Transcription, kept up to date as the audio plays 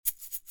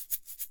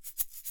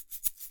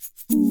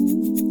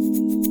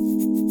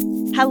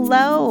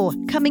Hello,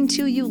 coming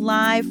to you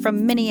live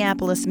from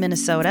Minneapolis,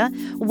 Minnesota.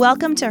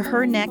 Welcome to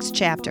Her Next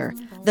Chapter,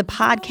 the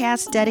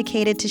podcast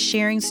dedicated to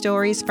sharing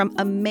stories from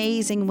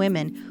amazing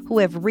women who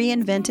have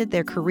reinvented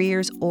their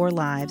careers or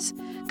lives.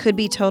 Could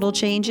be total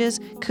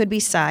changes, could be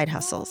side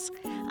hustles.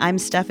 I'm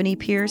Stephanie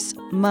Pierce,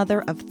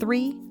 mother of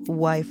 3,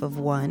 wife of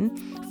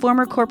 1,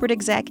 former corporate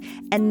exec,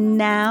 and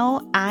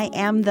now I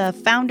am the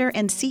founder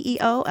and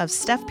CEO of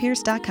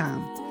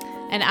StephPierce.com.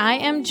 And I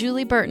am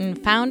Julie Burton,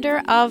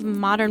 founder of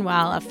Modern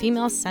Well, a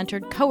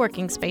female-centered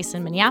co-working space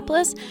in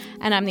Minneapolis,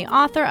 and I'm the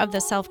author of The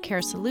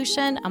Self-Care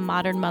Solution, a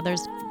modern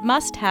mother's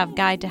must-have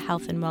guide to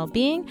health and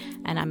well-being,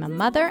 and I'm a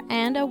mother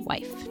and a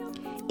wife.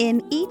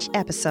 In each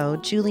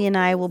episode, Julie and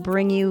I will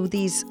bring you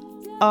these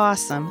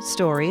awesome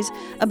stories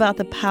about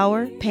the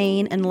power,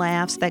 pain, and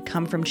laughs that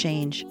come from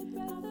change.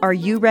 Are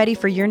you ready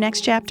for your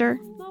next chapter?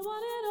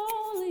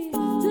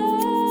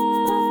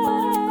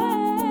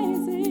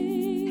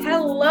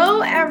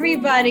 Hello,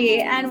 everybody,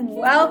 and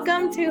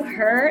welcome to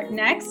Her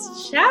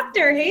Next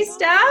Chapter. Hey,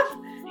 Steph.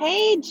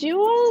 Hey,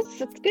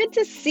 Jules. It's good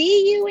to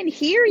see you and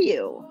hear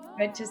you.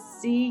 Good to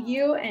see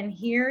you and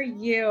hear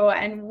you.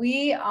 And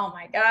oh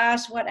my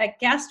gosh, what a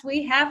guest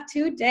we have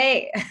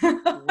today.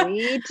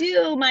 We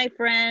do, my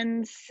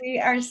friends. We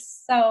are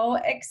so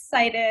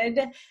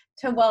excited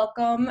to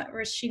welcome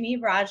Roshini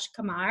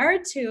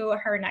Rajkumar to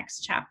Her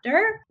Next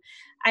Chapter.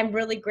 I'm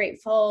really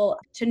grateful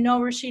to know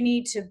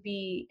Roshini, to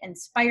be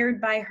inspired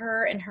by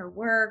her and her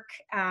work.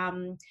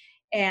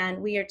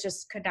 And we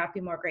could not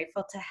be more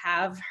grateful to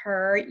have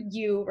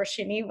you,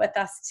 Roshini, with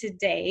us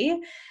today.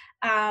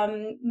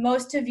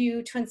 Most of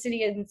you Twin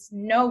Cityans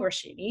know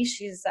Roshini.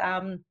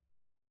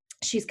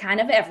 She's kind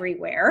of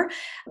everywhere,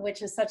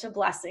 which is such a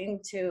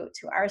blessing to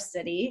our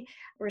city.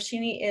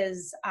 Roshini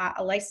is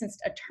a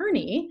licensed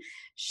attorney.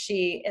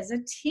 She is a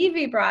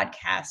TV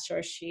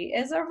broadcaster. She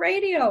is a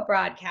radio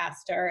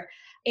broadcaster.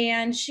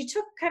 And she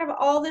took kind of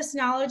all this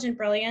knowledge and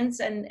brilliance,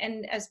 and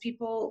as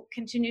people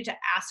continue to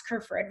ask her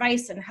for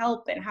advice and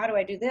help, and how do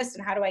I do this,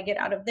 and how do I get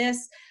out of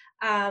this,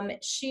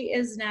 she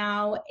is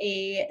now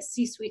a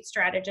C-suite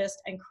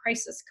strategist and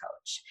crisis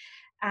coach.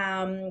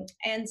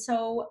 And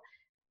so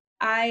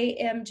I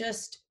am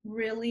just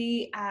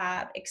really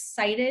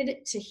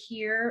excited to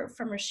hear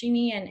from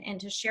Roshini and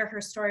to share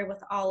her story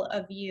with all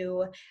of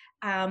you.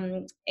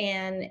 And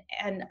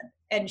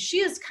she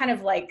is kind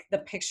of like the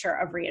picture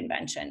of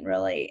reinvention,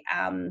 really.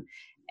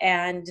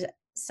 And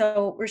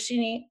so,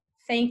 Roshini,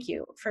 thank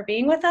you for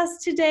being with us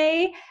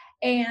today.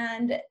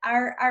 And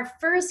our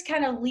first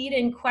kind of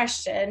lead-in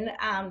question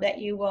that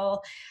you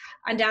will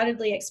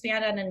undoubtedly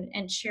expand on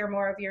and share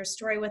more of your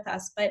story with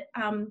us. But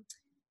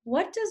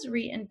what does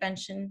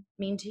reinvention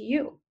mean to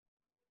you?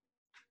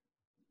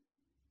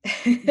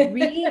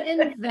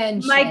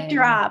 Reinvention. Mic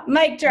drop.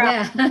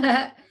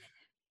 Yeah.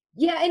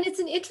 Yeah, and it's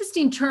an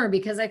interesting term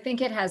because I think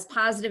it has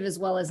positive as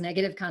well as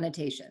negative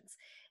connotations.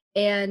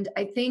 And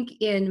I think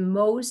in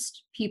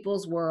most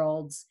people's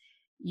worlds,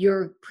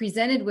 you're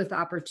presented with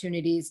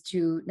opportunities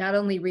to not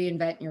only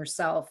reinvent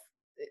yourself,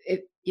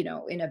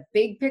 in a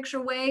big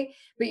picture way,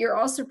 but you're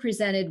also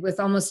presented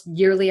with almost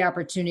yearly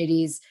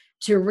opportunities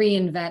to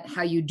reinvent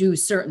how you do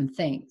certain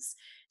things.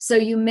 So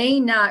you may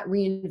not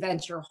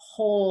reinvent your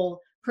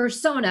whole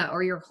persona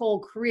or your whole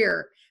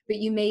career, but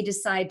you may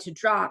decide to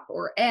drop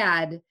or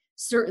add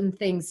certain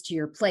things to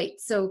your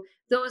plate. So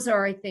those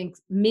are, I think,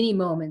 mini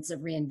moments of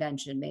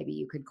reinvention, maybe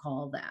you could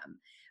call them.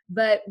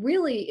 But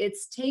really,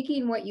 it's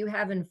taking what you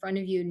have in front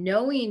of you,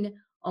 knowing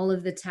all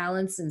of the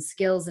talents and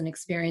skills and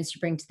experience you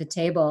bring to the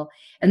table.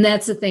 And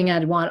that's the thing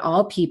I'd want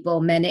all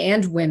people, men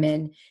and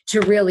women,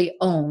 to really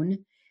own,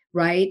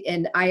 right?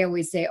 And I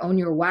always say, own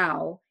your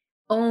wow.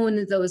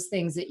 Own those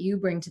things that you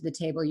bring to the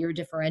table, your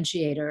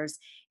differentiators.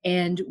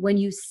 And when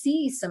you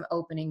see some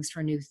openings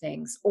for new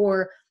things,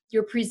 or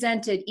you're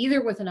presented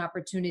either with an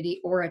opportunity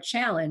or a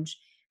challenge,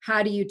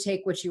 how do you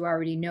take what you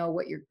already know,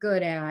 what you're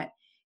good at,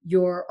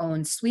 your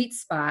own sweet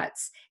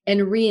spots,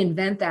 and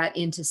reinvent that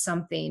into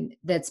something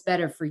that's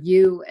better for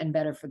you and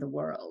better for the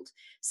world?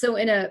 So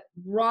in a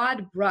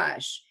broad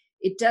brush,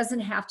 it doesn't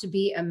have to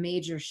be a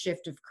major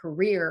shift of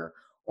career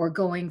or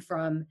going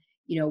from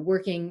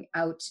working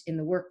out in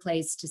the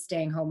workplace to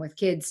staying home with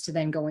kids to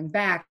then going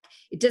back.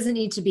 It doesn't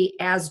need to be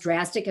as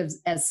drastic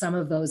as some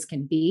of those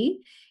can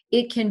be.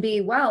 It can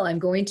be, well, I'm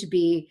going to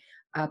be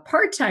a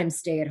part-time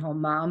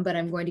stay-at-home mom, but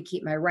I'm going to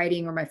keep my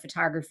writing or my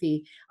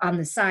photography on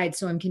the side.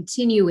 So I'm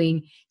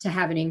continuing to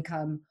have an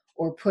income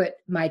or put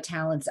my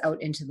talents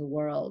out into the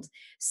world.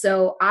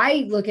 So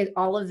I look at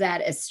all of that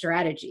as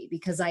strategy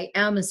because I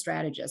am a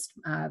strategist,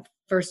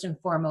 first and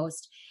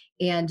foremost.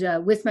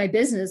 And with my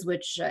business,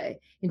 which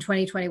in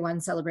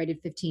 2021 celebrated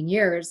 15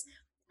 years,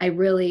 I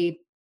really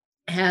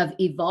have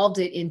evolved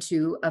it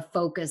into a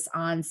focus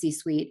on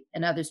C-suite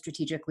and other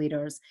strategic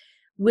leaders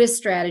with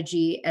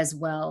strategy as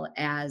well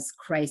as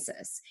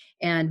crisis.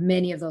 And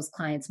many of those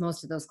clients,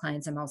 most of those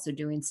clients, I'm also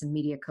doing some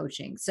media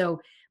coaching. So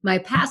my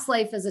past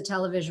life as a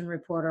television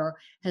reporter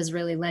has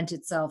really lent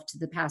itself to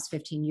the past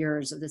 15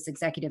 years of this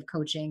executive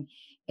coaching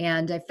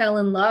And I fell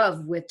in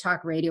love with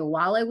talk radio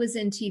while I was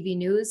in TV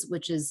news,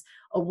 which is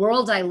a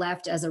world I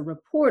left as a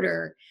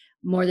reporter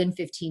more than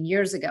 15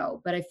 years ago.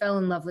 But I fell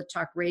in love with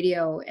talk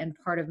radio, and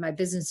part of my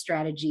business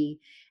strategy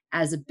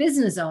as a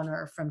business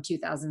owner from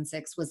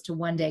 2006 was to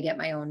one day get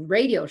my own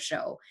radio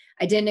show.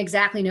 I didn't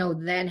exactly know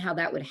then how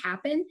that would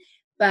happen,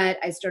 but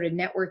I started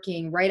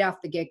networking right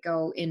off the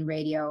get-go in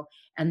radio,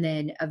 and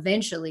then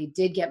eventually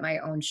did get my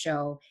own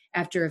show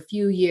after a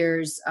few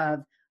years of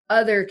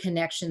other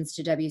connections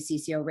to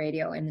WCCO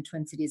radio in the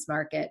Twin Cities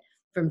market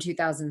from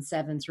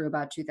 2007 through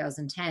about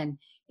 2010.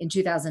 In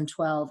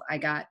 2012, I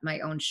got my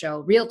own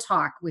show, Real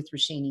Talk with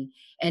Roshini,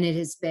 and it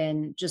has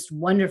been just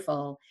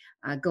wonderful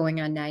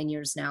going on 9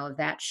 years now of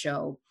that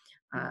show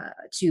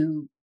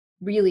to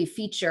really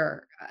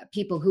feature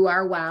people who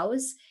are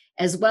wows,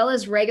 as well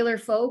as regular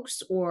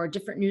folks or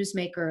different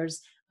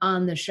newsmakers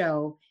on the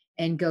show,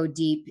 and go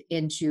deep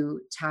into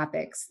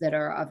topics that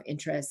are of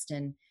interest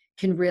and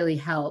can really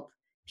help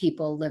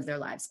people live their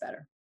lives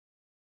better.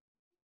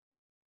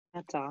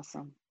 That's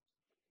awesome.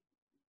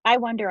 I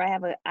wonder,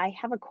 I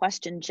have a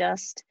question.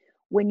 Just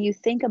when you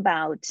think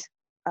about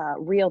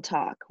Real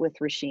Talk with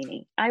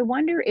Roshini, I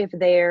wonder if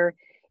there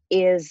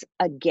is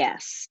a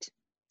guest,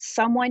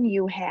 someone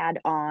you had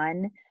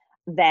on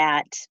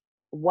that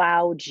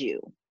wowed you.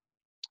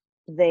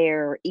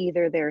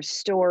 Either their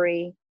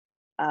story,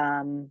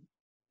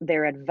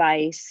 their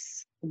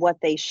advice, what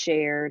they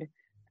shared.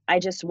 I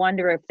just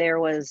wonder if there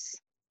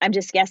was, I'm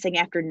just guessing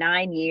after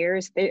 9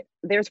 years,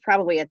 there's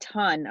probably a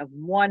ton of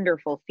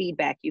wonderful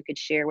feedback you could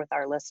share with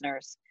our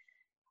listeners.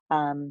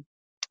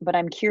 But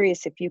I'm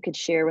curious if you could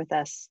share with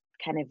us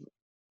kind of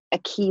a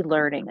key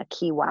learning, a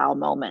key wow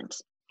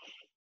moment.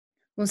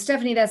 Well,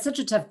 Stephanie, that's such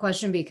a tough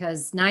question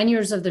because 9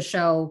 years of the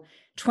show,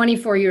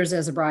 24 years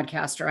as a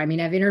broadcaster. I mean,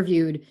 I've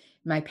interviewed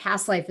my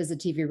past life as a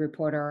TV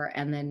reporter,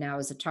 and then now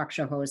as a talk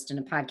show host and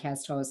a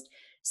podcast host,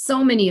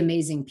 so many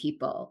amazing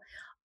people.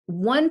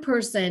 One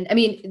person, I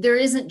mean, there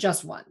isn't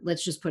just one,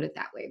 let's just put it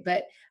that way.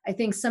 But I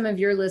think some of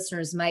your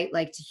listeners might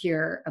like to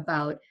hear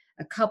about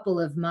a couple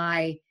of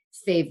my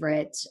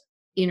favorite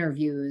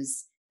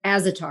interviews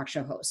as a talk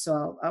show host.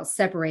 So I'll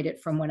separate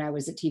it from when I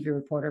was a TV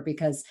reporter,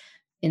 because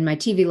in my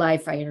TV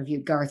life, I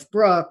interviewed Garth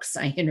Brooks,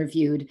 I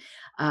interviewed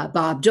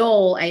Bob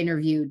Dole, I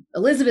interviewed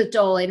Elizabeth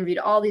Dole, I interviewed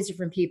all these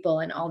different people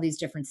in all these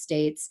different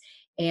states,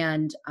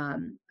 and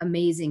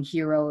amazing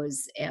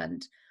heroes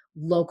and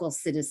local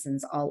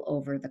citizens all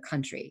over the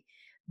country.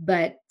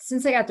 But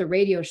since I got the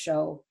radio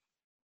show,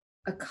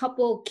 a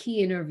couple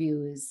key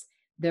interviews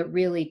that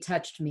really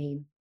touched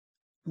me.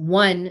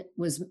 One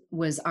was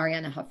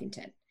Arianna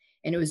Huffington,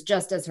 and it was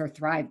just as her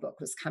Thrive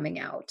book was coming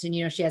out. And,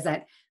 you know, she has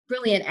that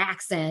brilliant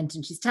accent,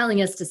 and she's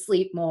telling us to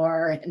sleep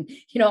more, and,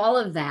 you know, all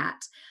of that.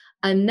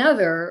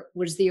 Another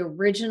was the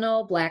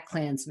original Black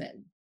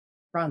Klansman,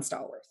 Ron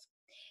Stallworth.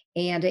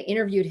 And I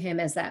interviewed him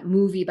as that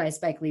movie by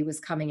Spike Lee was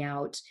coming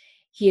out.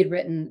 He had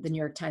written the New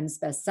York Times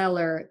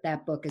bestseller.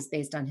 That book is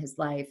based on his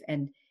life.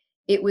 And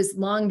it was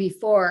long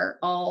before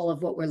all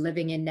of what we're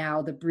living in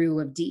now, the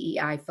brew of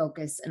DEI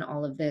focus and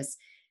all of this.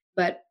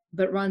 But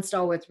Ron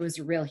Stallworth was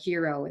a real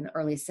hero in the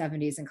early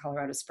 70s in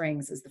Colorado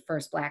Springs as the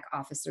first Black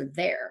officer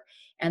there.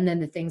 And then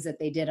the things that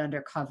they did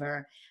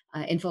undercover,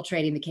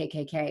 infiltrating the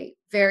KKK,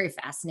 very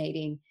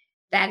fascinating.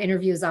 That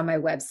interview is on my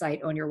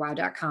website,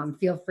 ownyourwow.com.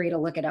 Feel free to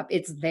look it up.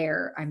 It's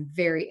there. I'm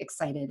very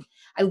excited.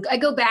 I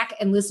go back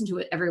and listen to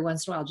it every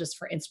once in a while just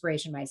for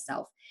inspiration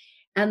myself.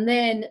 And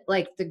then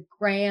like the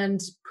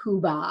Grand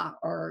Poobah,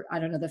 or I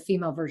don't know, the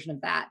female version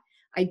of that,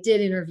 I did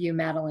interview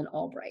Madeleine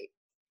Albright.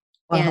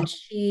 Wow. And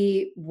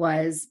she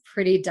was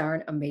pretty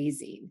darn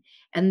amazing.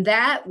 And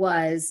that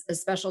was a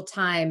special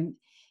time.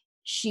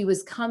 She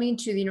was coming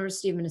to the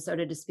University of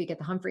Minnesota to speak at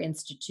the Humphrey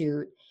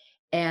Institute,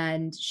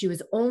 and she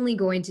was only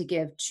going to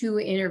give 2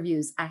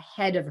 interviews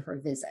ahead of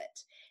her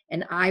visit.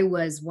 And I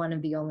was one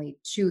of the only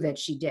 2 that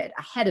she did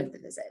ahead of the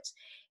visit.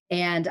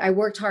 And I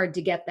worked hard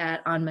to get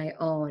that on my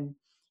own.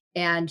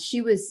 And she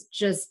was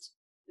just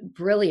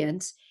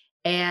brilliant.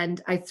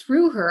 And I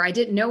threw her, I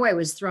didn't know I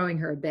was throwing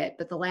her a bit,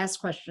 but the last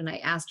question I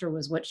asked her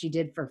was what she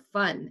did for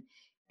fun.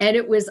 And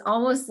it was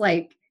almost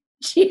like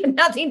she had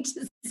nothing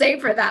to say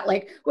for that.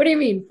 Like, what do you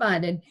mean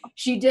fun? And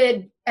she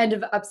did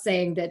end up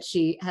saying that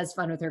she has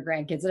fun with her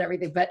grandkids and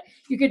everything, but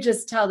you could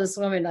just tell this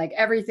woman, like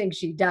everything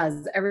she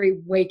does, every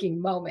waking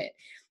moment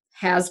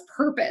has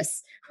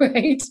purpose,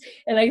 right?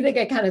 And I think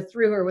I kind of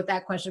threw her with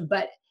that question,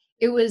 but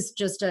it was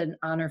just an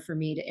honor for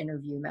me to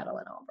interview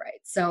Madeleine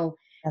Albright. So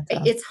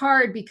awesome. It's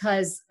hard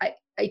because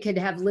I could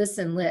have lists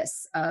and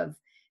lists of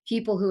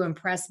people who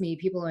impress me,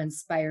 people who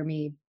inspire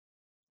me,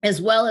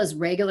 as well as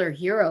regular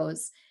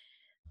heroes,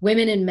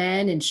 women and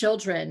men and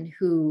children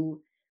who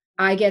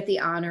I get the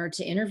honor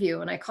to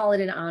interview. And I call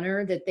it an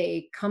honor that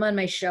they come on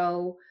my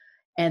show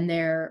and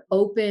they're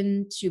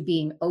open to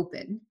being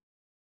open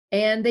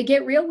and they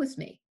get real with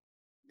me.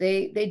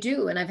 They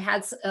do. And I've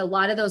had a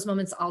lot of those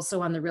moments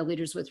also on the Real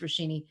Leaders with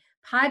Roshini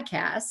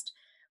podcast,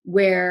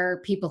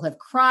 where people have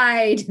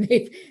cried,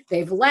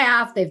 they've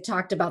laughed, they've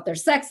talked about their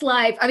sex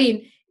life. I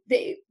mean,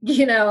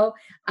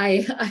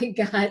 I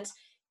got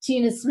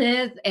Tina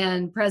Smith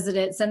and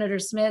Senator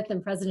Smith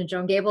and President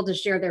Joan Gable to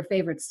share their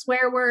favorite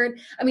swear word.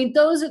 I mean,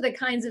 those are the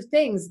kinds of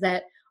things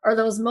that are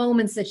those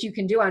moments that you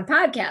can do on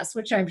podcasts,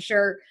 which I'm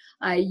sure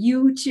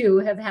you too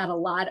have had a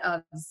lot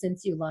of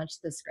since you launched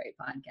this great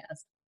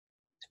podcast.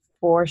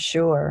 For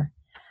sure.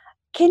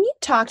 Can you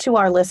talk to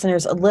our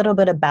listeners a little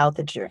bit about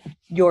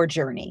your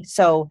journey?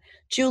 So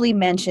Julie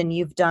mentioned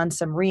you've done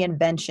some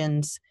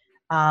reinventions,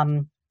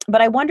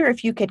 but I wonder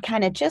if you could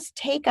kind of just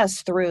take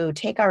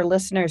our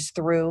listeners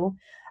through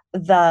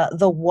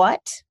the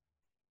what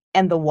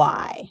and the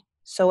why.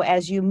 So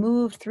as you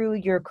move through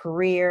your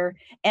career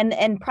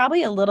and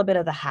probably a little bit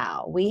of the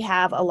how. We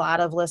have a lot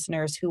of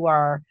listeners who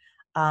are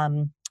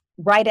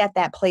right at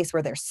that place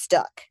where they're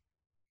stuck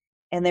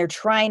and they're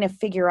trying to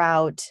figure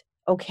out,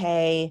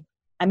 okay,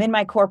 I'm in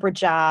my corporate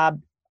job.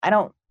 I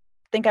don't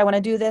think I want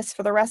to do this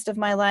for the rest of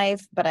my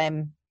life, but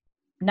I'm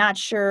not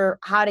sure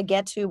how to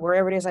get to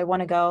wherever it is I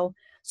want to go.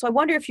 So I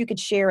wonder if you could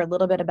share a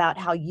little bit about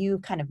how you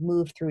kind of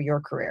moved through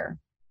your career.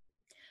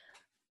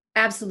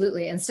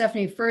 Absolutely. And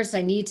Stephanie, first,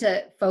 I need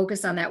to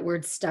focus on that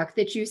word stuck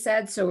that you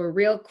said. So a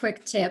real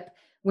quick tip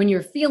when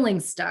you're feeling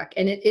stuck,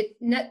 and it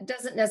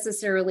doesn't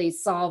necessarily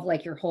solve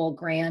like your whole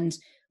grand,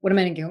 what am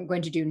I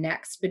going to do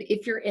next? But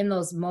if you're in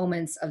those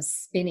moments of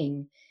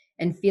spinning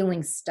and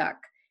feeling stuck,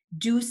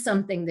 do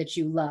something that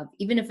you love,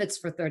 even if it's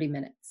for 30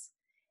 minutes.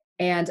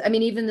 And I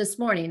mean, even this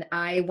morning,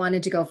 I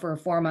wanted to go for a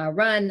 4-mile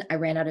run. I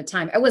ran out of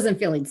time. I wasn't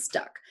feeling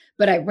stuck,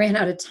 but I ran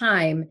out of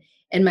time.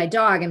 And my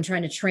dog, I'm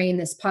trying to train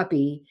this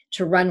puppy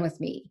to run with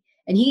me.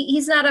 And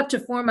he's not up to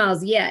 4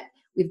 miles yet.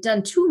 We've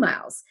done 2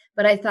 miles,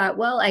 but I thought,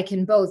 well, I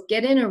can both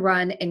get in a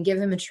run and give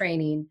him a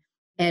training.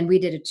 And we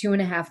did a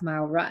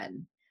 2.5-mile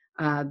run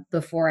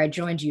before I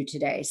joined you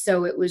today.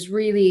 So it was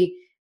really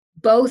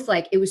both,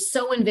 like, it was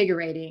so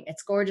invigorating.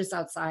 It's gorgeous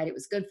outside. It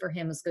was good for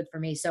him. It was good for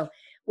me. So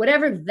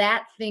whatever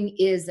that thing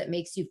is that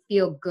makes you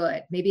feel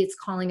good, maybe it's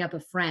calling up a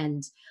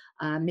friend,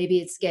 maybe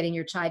it's getting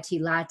your chai tea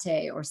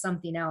latte or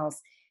something else,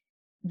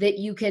 that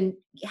you can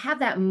have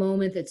that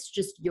moment that's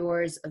just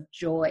yours of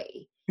joy.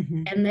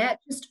 Mm-hmm. And that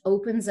just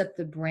opens up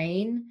the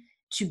brain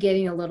to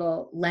getting a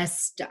little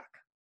less stuck.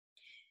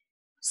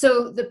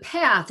 So the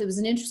path, it was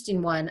an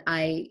interesting one.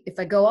 If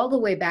I go all the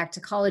way back to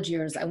college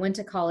years, I went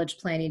to college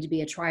planning to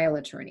be a trial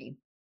attorney.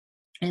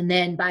 And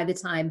then by the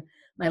time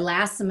my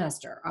last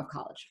semester of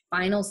college,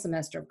 final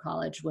semester of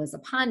college was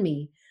upon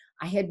me,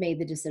 I had made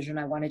the decision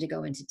I wanted to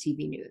go into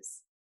TV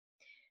news.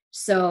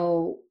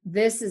 So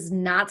this is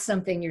not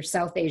something your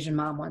South Asian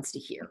mom wants to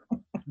hear,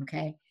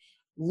 okay?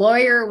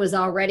 Lawyer was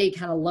already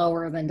kind of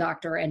lower than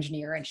doctor or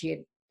engineer, and she had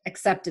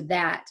accepted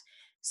that.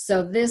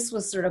 So this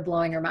was sort of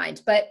blowing her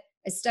mind. But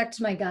I stuck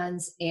to my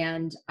guns,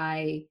 and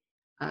I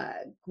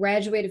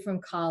graduated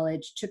from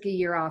college, took a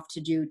year off to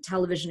do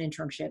television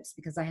internships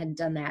because I hadn't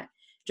done that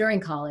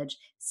during college,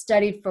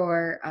 studied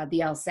for the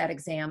LSAT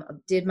exam,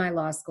 did my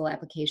law school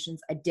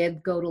applications. I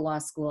did go to law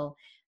school.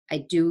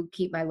 I do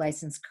keep my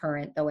license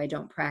current, though I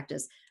don't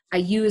practice. I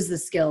use the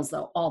skills,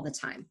 though, all the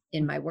time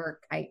in my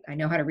work. I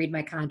know how to read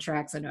my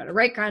contracts. I know how to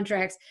write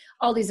contracts,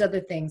 all these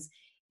other things.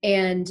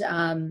 And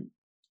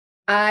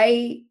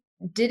I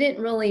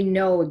didn't really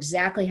know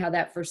exactly how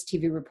that first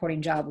TV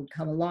reporting job would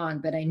come along,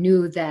 but I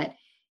knew that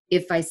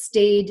if I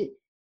stayed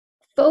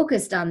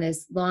focused on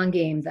this long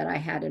game that I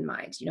had in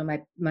mind, you know,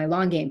 my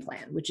long game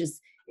plan, which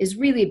is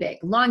really big.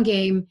 Long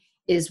game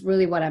is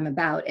really what I'm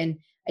about. And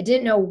I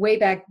didn't know way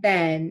back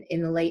then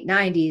in the late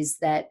 90s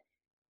that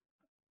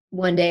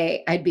one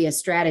day I'd be a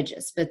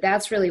strategist, but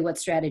that's really what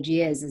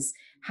strategy is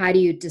how do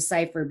you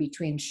decipher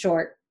between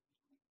short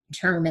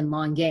term and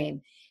long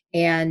game,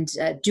 and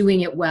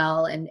doing it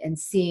well and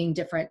seeing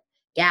different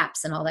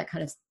gaps and all that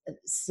kind of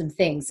some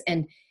things.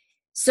 And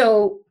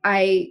so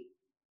I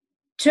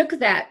took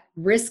that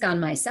risk on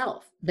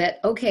myself that,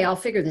 okay, I'll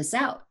figure this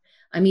out.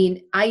 I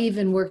mean, I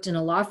even worked in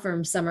a law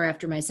firm summer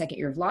after my second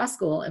year of law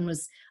school and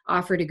was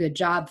offered a good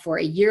job for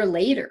a year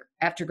later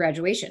after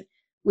graduation,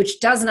 which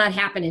does not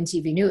happen in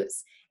TV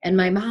news. And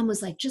my mom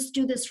was like, just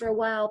do this for a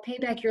while, pay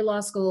back your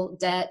law school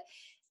debt.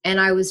 And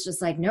I was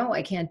just like, no,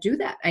 I can't do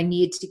that. I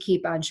need to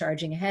keep on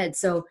charging ahead.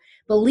 So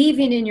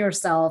believing in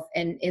yourself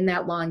and in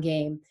that long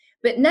game,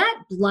 but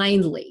not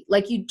blindly.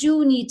 Like, you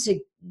do need to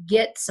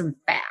get some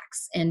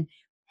facts and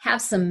have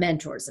some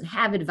mentors and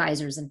have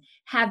advisors and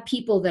have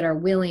people that are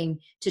willing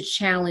to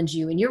challenge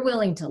you and you're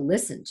willing to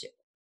listen to,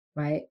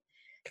 right?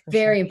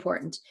 Very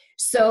important.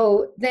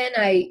 So then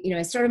I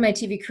started my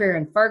TV career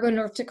in Fargo,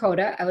 North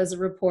Dakota. I was a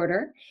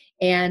reporter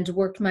and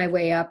worked my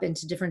way up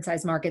into different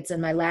size markets.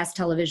 And my last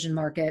television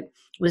market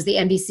was the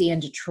NBC in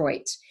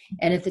Detroit.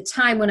 And at the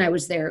time when I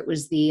was there, it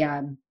was the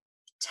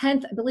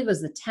 10th, I believe it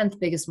was the 10th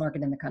biggest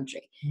market in the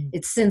country.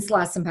 It's since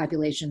lost some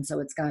population, so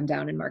it's gone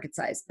down in market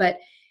size.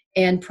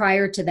 And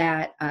prior to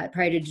that,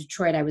 prior to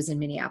Detroit, I was in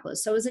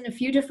Minneapolis. So I was in a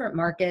few different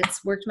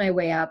markets, worked my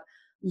way up,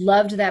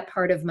 loved that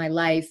part of my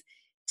life.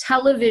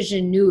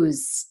 Television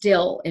news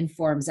still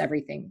informs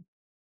everything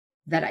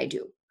that I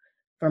do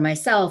for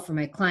myself, for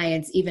my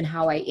clients, even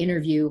how I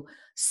interview.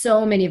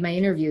 So many of my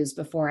interviews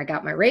before I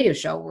got my radio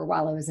show were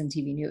while I was in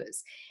TV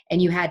news.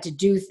 And you had to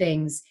do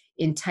things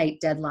in tight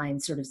deadline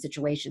sort of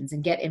situations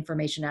and get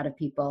information out of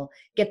people,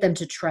 get them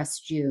to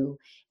trust you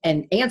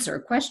and answer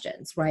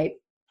questions, right?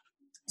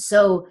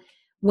 So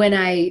when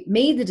I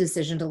made the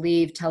decision to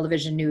leave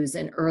television news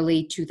in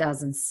early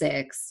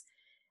 2006,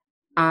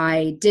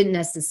 I didn't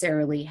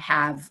necessarily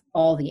have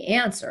all the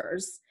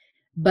answers,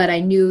 but I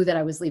knew that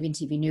I was leaving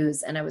TV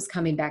news and I was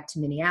coming back to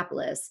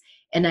Minneapolis,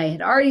 and I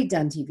had already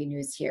done TV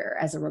news here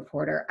as a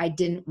reporter. I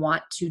didn't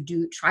want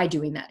to try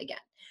doing that again.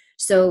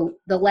 So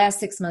the last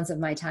 6 months of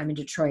my time in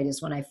Detroit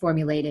is when I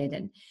formulated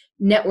and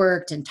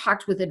networked and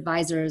talked with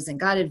advisors and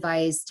got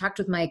advice, talked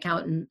with my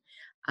accountant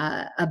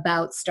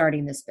about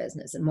starting this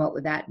business and what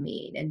would that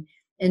mean.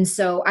 And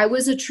so I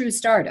was a true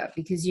startup,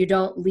 because you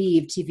don't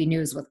leave TV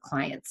news with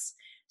clients.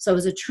 So I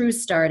was a true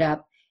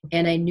startup,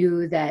 and I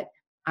knew that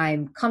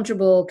I'm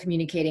comfortable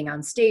communicating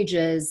on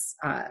stages,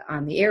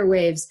 on the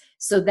airwaves.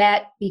 So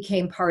that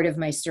became part of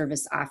my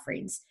service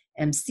offerings,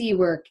 MC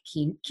work,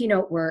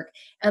 keynote work.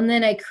 And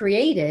then I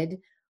created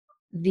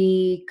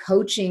the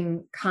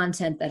coaching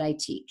content that I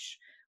teach,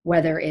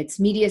 whether it's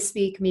media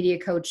speak, media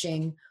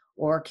coaching,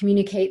 or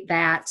communicate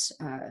that,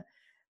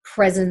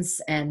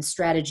 presence and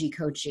strategy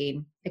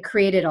coaching. I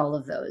created all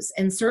of those,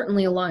 and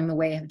certainly along the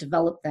way have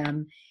developed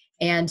them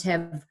and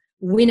have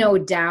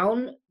winnowed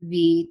down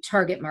the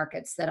target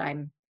markets that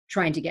I'm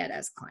trying to get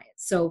as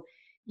clients. So,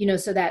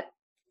 so that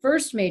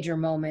first major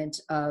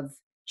moment of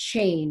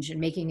change and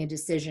making a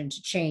decision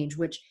to change,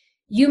 which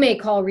you may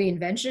call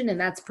reinvention, and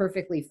that's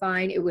perfectly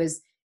fine. It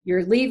was,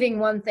 you're leaving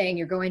one thing,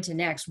 you're going to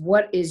next.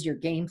 What is your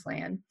game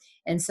plan?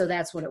 And so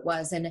that's what it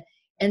was.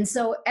 And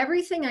so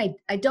everything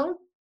I don't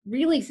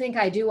really think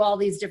I do all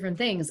these different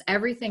things.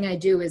 Everything I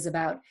do is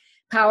about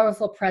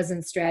powerful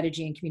presence,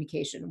 strategy, and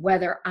communication,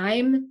 whether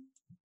I'm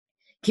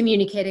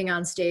communicating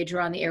on stage or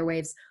on the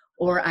airwaves,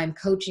 or I'm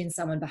coaching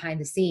someone behind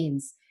the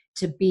scenes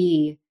to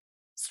be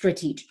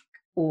strategic,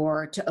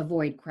 or to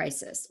avoid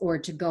crisis, or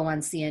to go on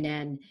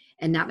CNN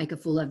and not make a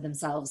fool of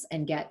themselves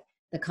and get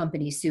the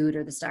company sued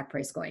or the stock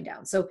price going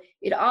down. So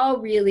it all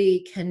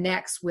really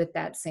connects with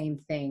that same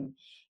thing.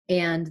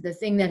 And the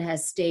thing that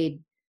has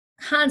stayed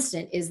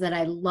constant is that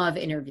I love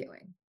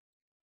interviewing.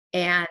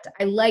 And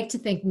I like to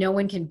think no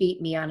one can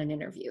beat me on an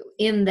interview,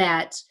 in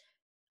that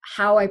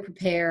how I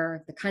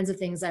prepare, the kinds of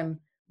things I'm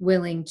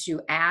willing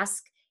to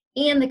ask,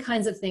 and the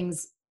kinds of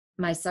things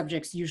my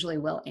subjects usually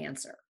will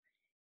answer.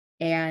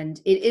 And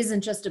it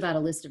isn't just about a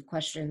list of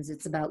questions.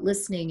 It's about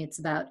listening. It's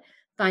about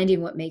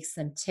finding what makes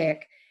them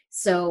tick.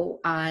 So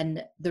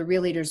on the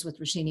Real Leaders with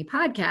Roshini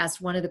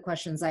podcast, one of the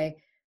questions I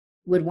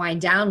would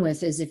wind down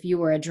with is, if you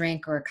were a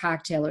drink or a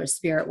cocktail or a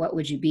spirit, what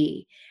would you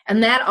be?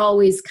 And that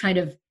always kind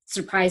of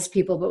surprised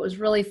people, but was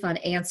really fun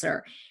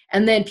answer.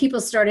 And then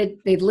people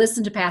they'd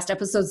listen to past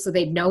episodes, so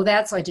they'd know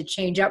that. So I had to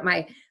change up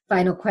my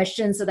final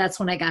question. So that's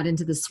when I got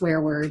into the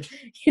swear word,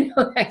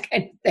 that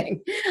kind of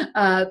thing.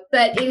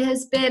 But it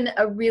has been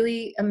a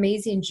really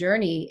amazing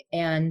journey.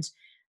 And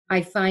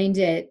I find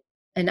it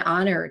an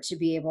honor to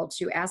be able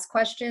to ask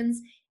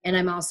questions. And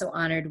I'm also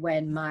honored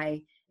when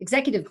my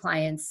executive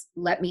clients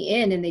let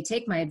me in and they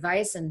take my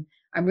advice, and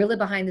I'm really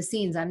behind the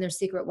scenes. I'm their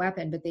secret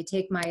weapon, but they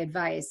take my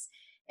advice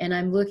and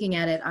I'm looking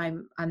at it.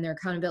 I'm their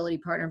accountability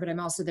partner, but I'm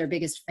also their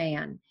biggest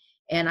fan.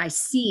 And I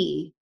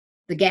see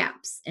the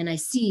gaps and I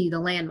see the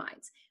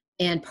landmines.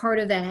 And part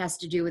of that has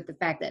to do with the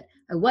fact that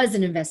I was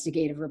an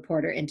investigative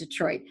reporter in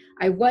Detroit.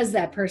 I was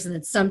that person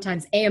that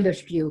sometimes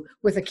ambushed you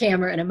with a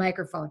camera and a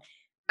microphone.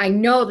 I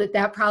know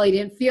that probably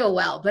didn't feel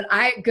well, but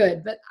I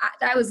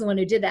was the one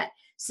who did that.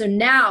 So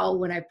now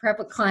when I prep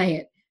a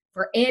client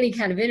for any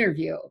kind of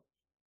interview,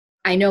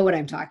 I know what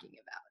I'm talking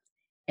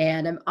about.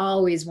 And I'm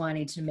always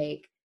wanting to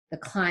make the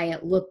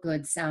client look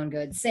good, sound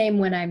good. Same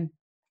when I'm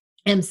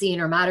emceeing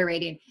or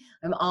moderating.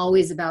 I'm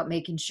always about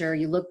making sure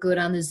you look good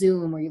on the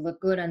Zoom or you look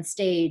good on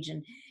stage.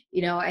 And,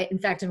 in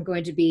fact, I'm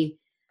going to be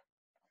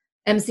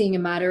emceeing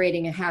and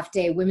moderating a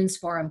half-day women's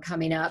forum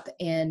coming up.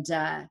 And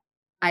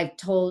I've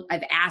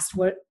asked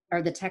what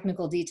are the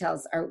technical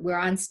details. We're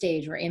on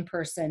stage, we're in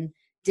person,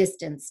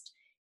 distanced.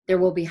 There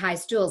will be high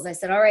stools. I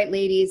said, all right,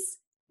 ladies,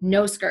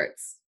 no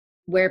skirts,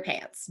 wear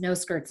pants, no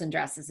skirts and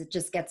dresses. It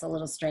just gets a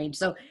little strange.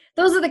 So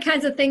those are the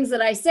kinds of things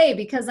that I say,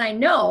 because I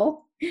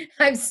know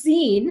I've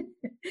seen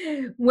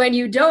when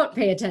you don't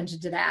pay attention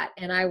to that,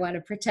 and I want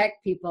to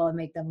protect people and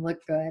make them look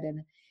good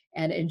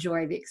and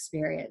enjoy the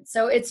experience.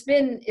 So it's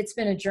been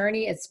a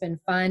journey. It's been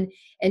fun.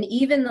 And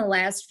even the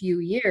last few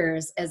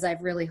years, as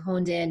I've really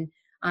honed in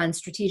on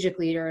strategic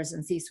leaders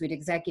and C-suite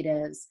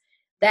executives,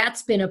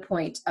 that's been a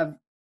point of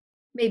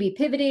maybe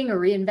pivoting or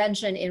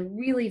reinvention and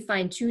really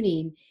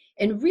fine-tuning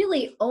and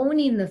really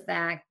owning the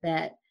fact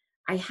that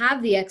I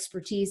have the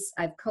expertise.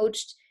 I've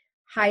coached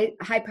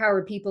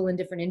high-powered people in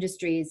different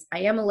industries. I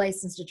am a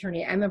licensed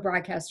attorney. I'm a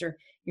broadcaster.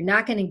 You're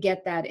not going to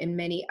get that in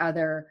many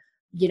other,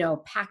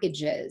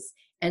 packages.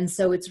 And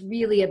so it's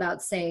really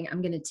about saying,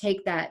 I'm going to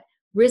take that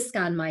risk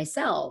on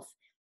myself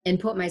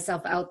and put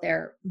myself out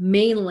there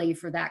mainly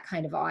for that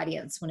kind of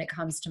audience when it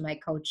comes to my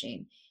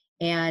coaching.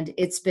 And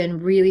it's been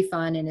really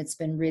fun, and it's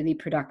been really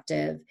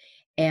productive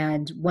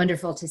and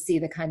wonderful to see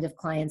the kind of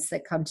clients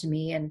that come to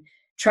me and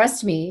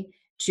trust me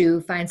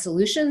to find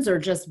solutions or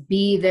just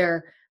be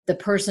the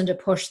person to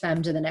push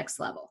them to the next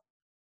level.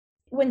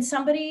 When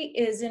somebody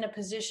is in a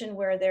position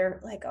where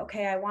they're like,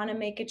 okay, I want to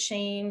make a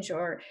change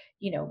or,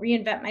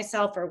 reinvent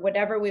myself or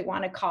whatever we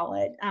want to call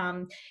it,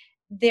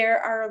 there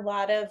are a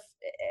lot of,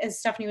 as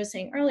Stephanie was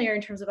saying earlier,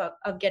 in terms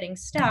of getting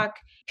stuck,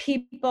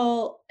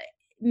 people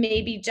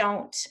maybe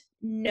don't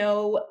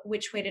know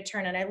which way to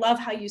turn. And I love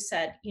how you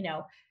said,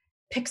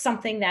 pick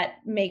something that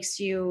makes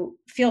you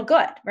feel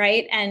good,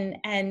 right?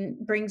 And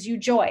brings you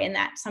joy. And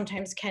that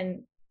sometimes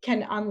can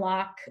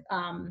unlock,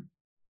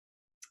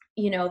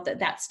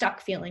 that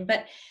stuck feeling.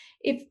 But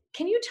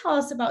can you tell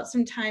us about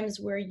some times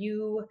where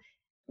you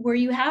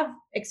have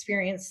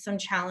experienced some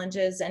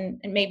challenges and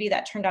maybe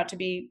that turned out to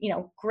be,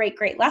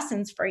 great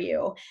lessons for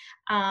you.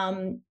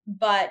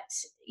 But,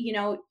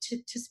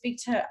 to speak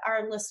to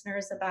our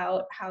listeners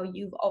about how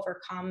you've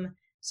overcome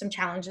some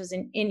challenges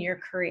in your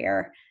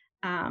career,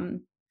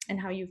 and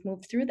how you've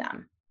moved through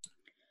them.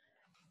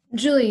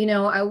 Julie,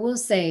 I will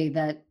say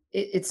that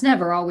it's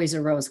never always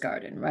a rose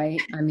garden, right?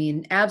 I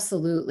mean,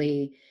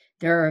 absolutely,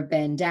 there have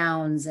been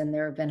downs and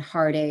there have been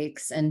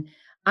heartaches, and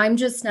I'm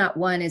just not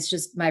one. It's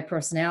just my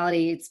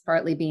personality. It's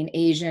partly being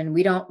Asian.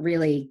 We don't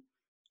really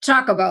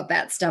talk about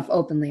that stuff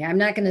openly. I'm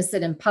not going to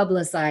sit and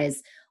publicize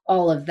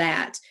all of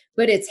that,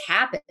 but it's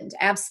happened,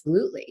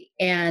 absolutely.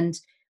 And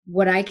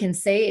what I can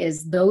say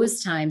is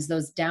those times,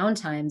 those down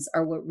times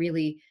are what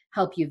really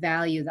help you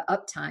value the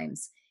up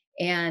times.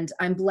 And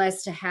I'm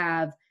blessed to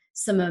have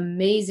some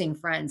amazing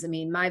friends. I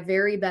mean, my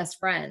very best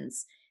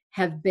friends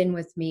have been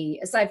with me,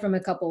 aside from a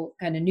couple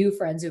kind of new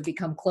friends who have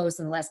become close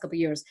in the last couple of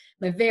years.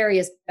 My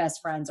various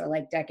best friends are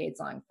like decades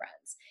long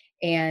friends.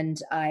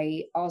 And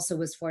I also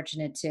was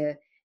fortunate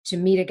to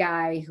meet a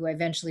guy who I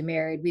eventually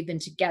married. We've been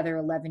together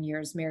 11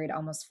 years, married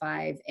almost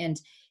 5. And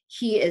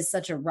he is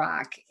such a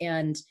rock.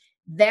 And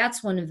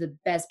that's one of the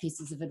best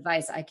pieces of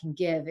advice I can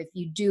give. If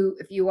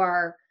you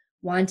are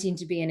wanting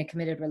to be in a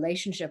committed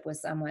relationship with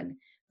someone,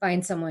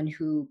 find someone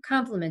who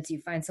compliments you,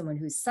 find someone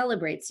who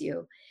celebrates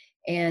you,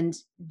 and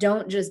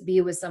don't just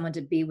be with someone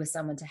to be with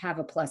someone to have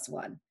a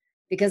 +1.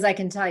 Because I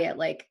can tell you,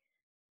 like,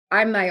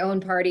 I'm my own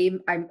party.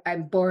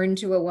 I'm born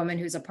to a woman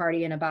who's a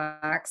party in a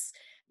box,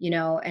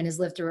 and has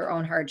lived through her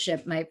own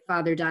hardship. My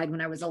father died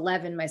when I was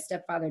 11. My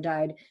stepfather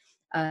died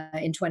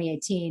in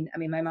 2018. I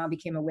mean, my mom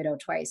became a widow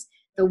twice.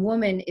 The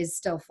woman is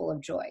still full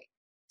of joy.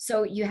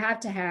 So you have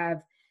to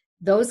have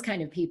those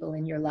kind of people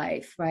in your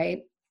life,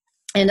 right?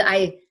 And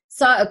I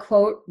saw a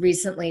quote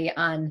recently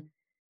on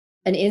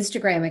an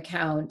Instagram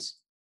account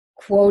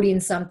quoting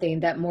something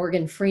that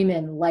Morgan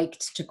Freeman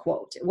liked to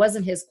quote. It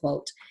wasn't his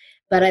quote,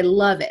 but I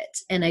love it.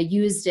 And I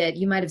used it.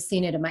 You might have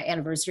seen it in my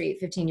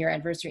 15-year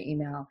anniversary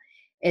email.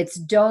 It's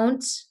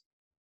don't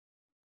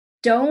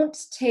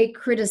take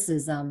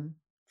criticism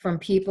from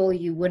people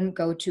you wouldn't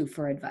go to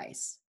for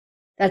advice.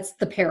 That's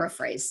the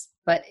paraphrase,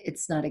 but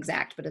it's not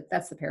exact, but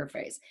that's the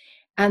paraphrase.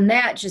 And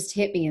that just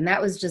hit me. And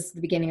that was just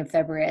the beginning of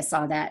February. I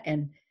saw that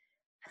and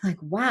I'm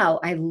like, wow,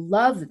 I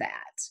love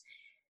that.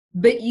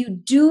 But you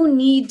do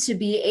need to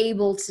be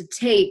able to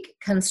take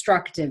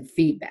constructive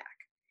feedback.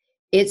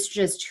 It's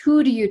just,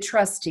 who do you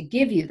trust to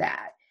give you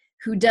that?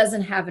 Who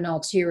doesn't have an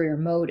ulterior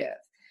motive?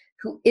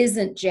 Who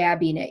isn't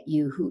jabbing at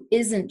you? Who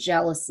isn't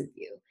jealous of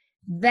you?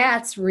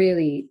 That's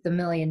really the $1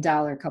 million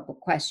couple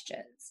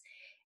questions.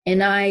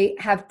 And I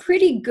have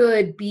pretty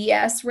good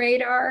BS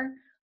radar,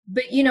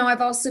 but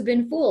I've also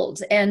been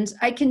fooled, and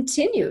I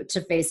continue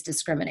to face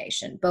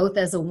discrimination, both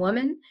as a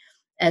woman,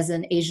 as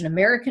an Asian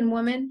American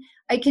woman.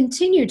 I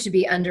continue to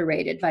be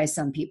underrated by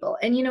some people.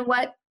 And you know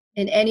what?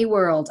 In any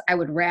world, I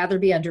would rather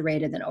be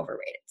underrated than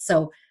overrated.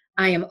 So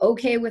I am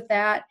okay with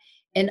that.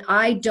 And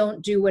I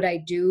don't do what I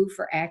do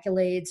for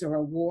accolades or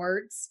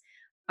awards.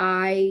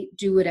 I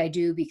do what I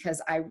do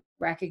because I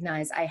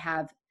recognize I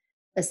have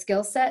a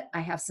skill set, I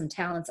have some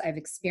talents, I have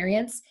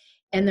experience,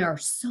 and there are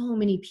so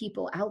many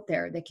people out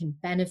there that can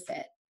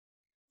benefit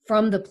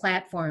from the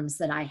platforms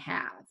that I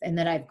have and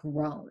that I've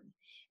grown.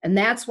 And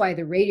that's why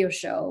the radio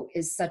show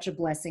is such a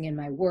blessing in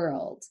my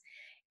world.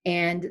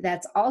 And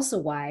that's also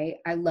why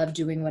I love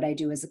doing what I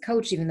do as a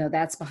coach, even though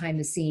that's behind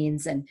the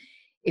scenes. And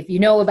if you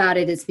know about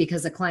it, it's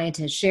because a client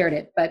has shared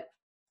it. But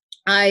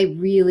I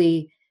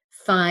really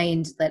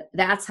find that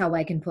that's how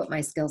I can put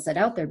my skill set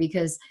out there,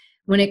 because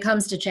when it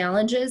comes to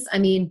challenges, I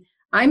mean,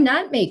 I'm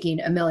not making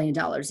 $1 million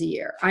a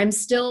year. I'm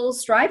still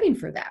striving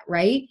for that,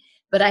 right?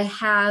 But I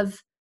have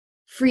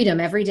freedom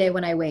every day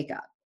when I wake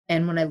up.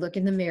 And when I look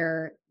in the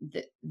mirror,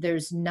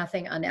 there's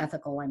nothing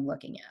unethical I'm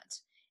looking at.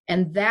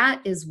 And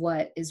that is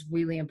what is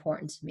really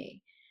important to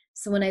me.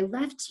 So when I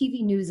left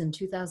TV news in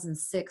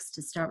 2006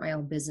 to start my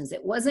own business,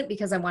 it wasn't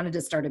because I wanted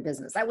to start a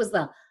business. That was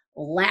the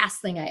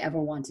last thing I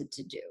ever wanted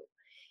to do.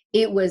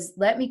 It was,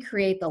 let me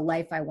create the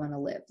life I want to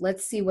live.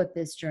 Let's see what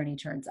this journey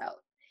turns out.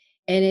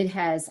 And it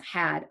has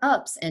had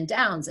ups and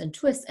downs and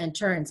twists and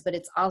turns, but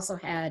it's also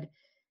had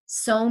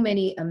so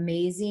many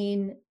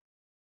amazing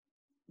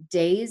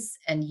days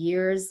and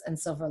years and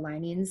silver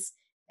linings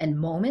and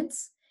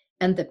moments.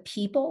 And the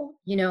people,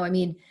 I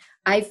mean,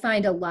 I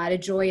find a lot of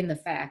joy in the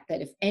fact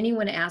that if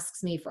anyone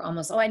asks me for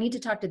almost, I need to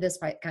talk to this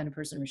kind of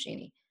person,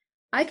 Roshini,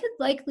 I could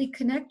likely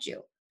connect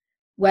you.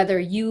 Whether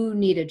you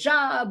need a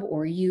job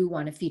or you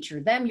want to feature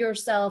them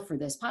yourself for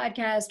this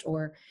podcast,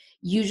 or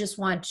you just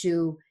want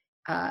to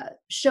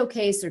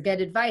showcase or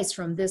get advice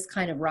from this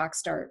kind of rock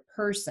star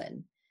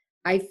person,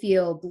 I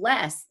feel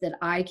blessed that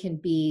I can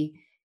be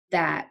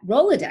that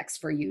Rolodex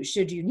for you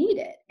should you need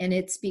it. And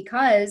it's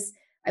because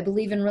I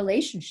believe in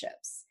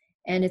relationships,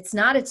 and it's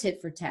not a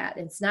tit for tat.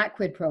 It's not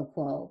quid pro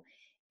quo.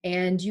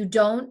 And you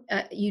don't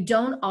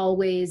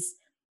always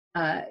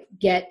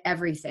get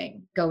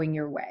everything going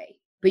your way,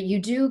 but you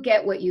do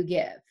get what you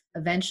give.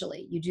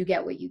 Eventually, you do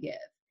get what you give.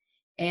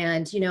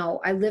 And,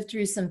 I lived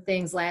through some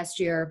things last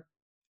year,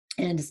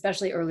 and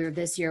especially earlier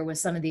this year with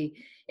some of the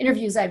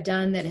interviews I've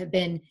done that have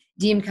been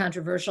deemed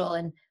controversial.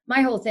 And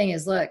my whole thing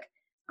is, look,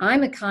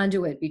 I'm a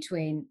conduit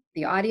between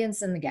the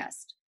audience and the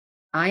guest.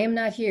 I am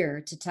not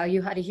here to tell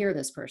you how to hear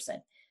this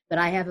person, but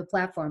I have a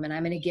platform, and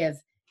I'm going to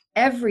give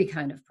every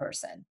kind of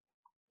person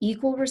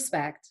equal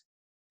respect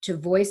to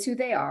voice who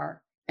they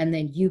are, and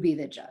then you be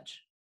the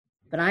judge.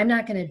 But I'm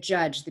not going to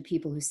judge the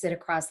people who sit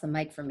across the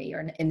mic from me, or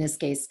in this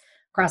case,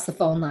 across the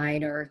phone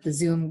line or the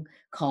Zoom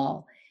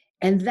call.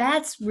 And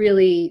that's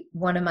really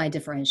one of my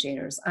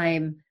differentiators.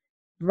 I'm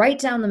right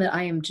down the middle.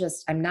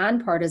 I'm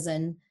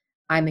nonpartisan.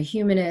 I'm a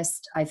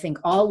humanist. I think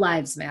all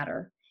lives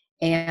matter.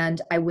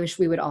 And I wish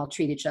we would all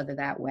treat each other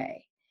that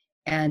way.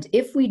 And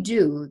if we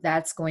do,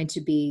 that's going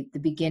to be the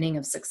beginning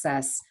of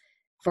success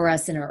for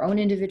us in our own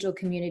individual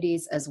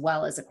communities as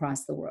well as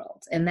across the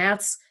world. And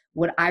that's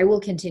what I will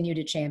continue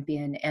to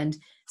champion. And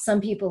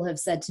some people have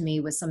said to me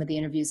with some of the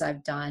interviews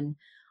I've done,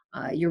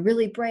 you're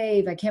really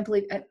brave. I can't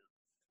believe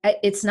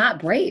it's not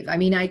brave. I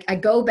mean, I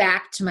go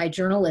back to my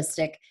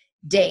journalistic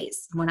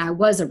days when I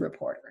was a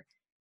reporter.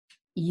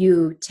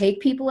 You take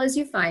people as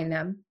you find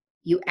them,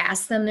 you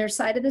ask them their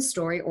side of the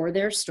story or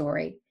their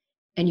story,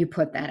 and you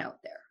put that out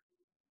there.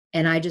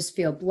 And I just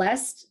feel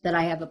blessed that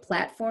I have a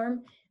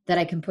platform that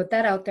I can put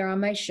that out there on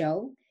my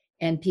show,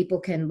 and people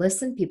can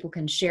listen, people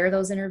can share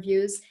those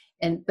interviews,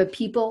 but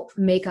people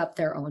make up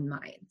their own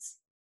minds,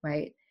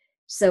 right?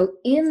 So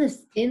in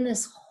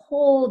this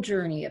whole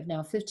journey of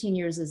now 15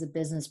 years as a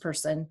business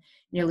person,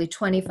 nearly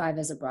 25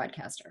 as a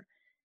broadcaster,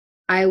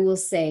 I will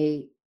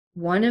say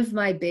one of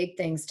my big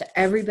things to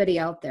everybody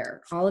out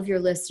there, all of your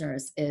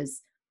listeners,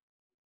 is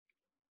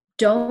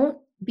don't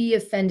be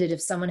offended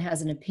if someone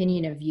has an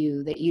opinion of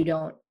you that you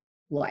don't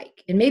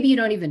like. And maybe you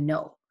don't even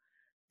know.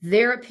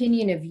 Their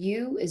opinion of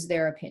you is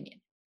their opinion.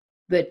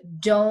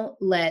 But don't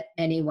let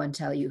anyone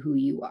tell you who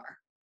you are.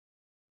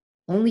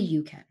 Only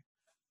you can.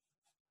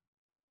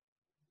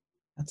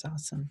 That's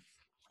awesome.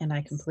 And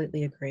I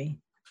completely agree.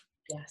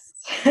 Yes.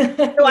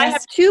 So I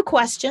have two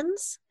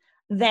questions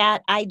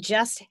that I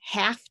just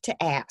have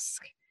to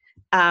ask.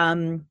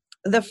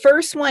 The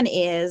first one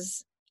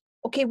is,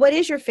 okay, what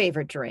is your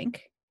favorite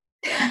drink?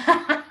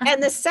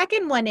 And the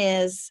second one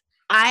is,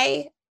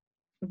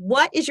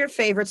 what is your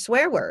favorite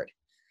swear word?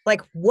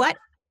 Like, what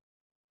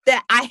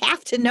that I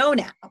have to know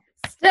now.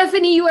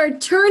 Stephanie, you are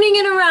turning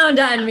it around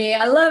on me.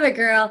 I love it,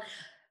 girl.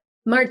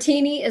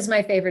 Martini is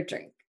my favorite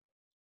drink.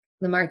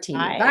 The martini.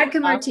 Vodka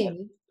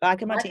martini.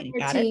 Vodka martini.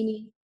 Got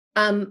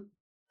it.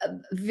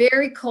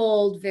 Very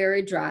cold,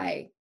 very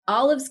dry.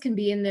 Olives can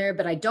be in there,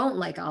 but I don't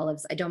like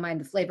olives. I don't mind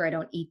the flavor. I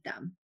don't eat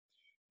them.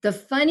 The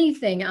funny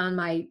thing on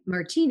my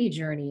martini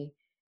journey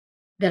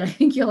that I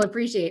think you'll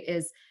appreciate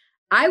is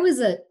I was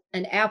an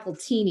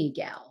appletini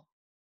gal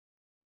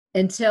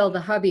until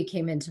the hubby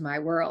came into my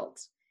world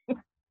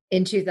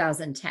in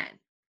 2010.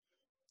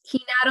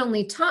 He not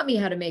only taught me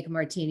how to make a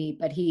martini,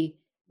 but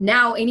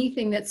now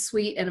anything that's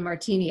sweet and a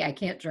martini, I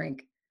can't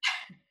drink.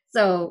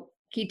 So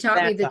he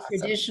taught me the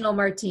traditional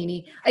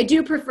martini. I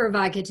do prefer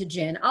vodka to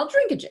gin. I'll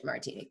drink a gin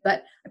martini,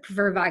 but I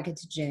prefer vodka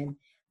to gin.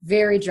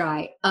 Very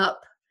dry,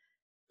 up,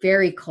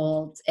 very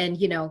cold. And,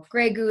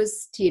 Grey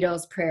Goose,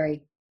 Tito's,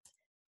 Prairie.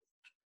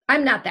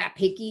 I'm not that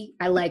picky.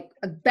 I like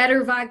a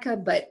better vodka,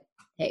 but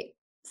hey.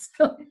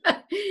 So,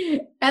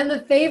 and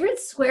the favorite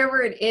swear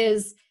word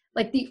is,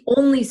 like, the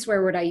only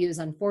swear word I use,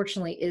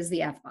 unfortunately, is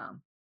the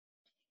F-bomb.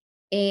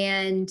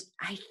 And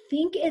I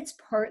think it's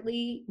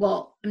partly,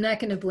 well, I'm not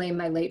going to blame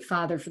my late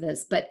father for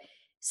this, but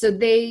so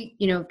they,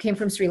 came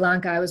from Sri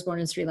Lanka. I was born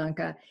in Sri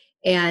Lanka,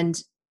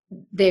 and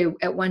they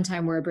at one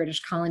time were a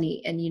British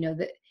colony. And,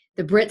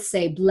 the Brits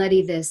say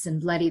bloody this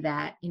and bloody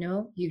that,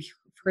 you've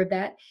heard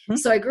that. Mm-hmm.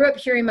 So I grew up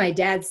hearing my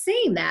dad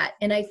saying that.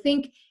 And I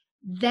think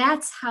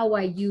that's how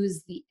I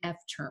use the F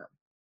term,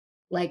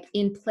 like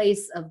in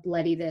place of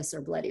bloody this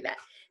or bloody that.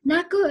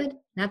 Not good,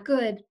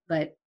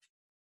 but,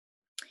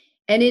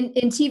 and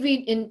in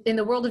TV, in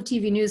the world of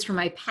TV news from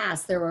my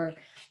past, there's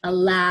a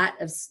lot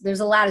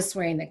of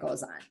swearing that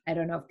goes on. I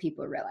don't know if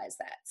people realize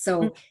that.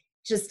 So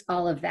just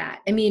all of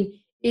that. I mean,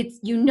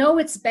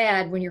 it's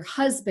bad when your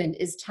husband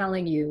is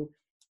telling you,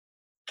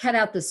 cut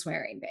out the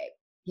swearing, babe,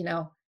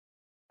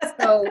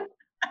 So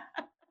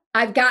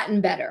I've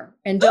gotten better,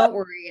 and don't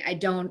worry.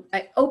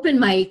 Open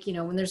mic,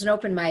 when there's an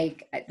open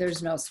mic,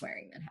 there's no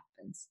swearing that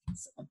happens.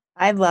 So.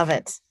 I love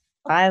it.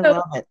 I So,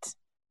 love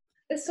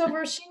it. so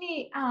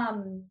Roshini,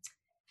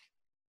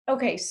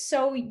 okay,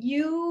 so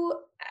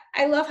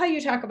I love how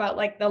you talk about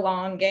like the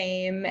long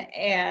game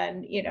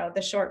and,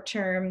 the short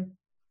term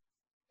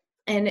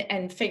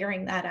and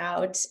figuring that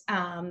out.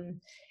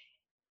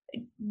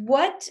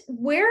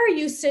 Where are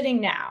you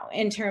sitting now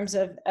in terms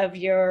of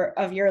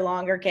your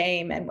longer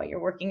game and what you're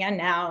working on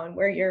now and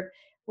where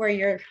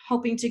you're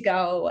hoping to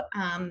go?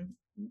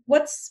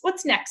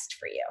 What's next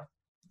for you?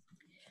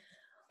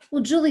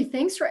 Well, Julie,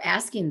 thanks for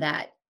asking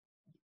that.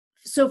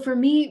 So for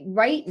me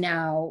right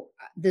now,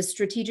 the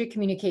strategic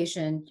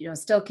communication,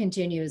 still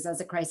continues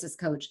as a crisis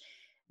coach,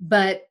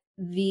 but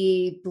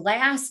the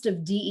blast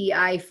of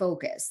DEI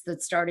focus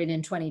that started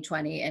in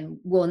 2020 and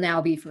will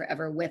now be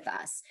forever with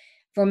us,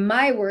 for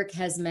my work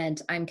has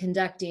meant I'm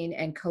conducting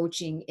and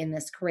coaching in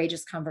this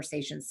courageous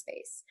conversation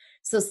space.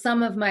 So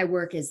some of my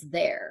work is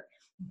there.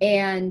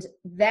 And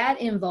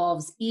that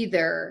involves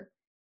either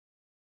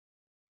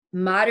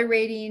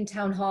moderating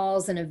town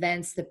halls and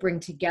events that bring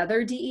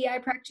together DEI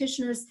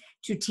practitioners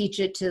to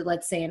teach it to,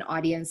 let's say, an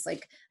audience.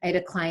 Like I had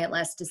a client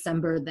last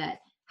December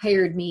that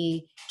hired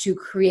me to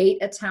create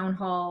a town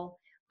hall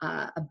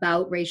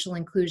about racial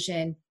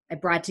inclusion. I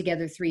brought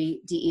together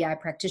 3 DEI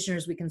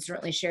practitioners. We can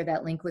certainly share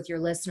that link with your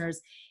listeners.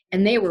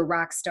 And they were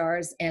rock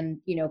stars. And,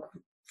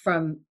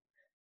 from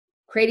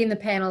creating the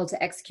panel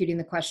to executing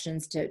the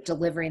questions to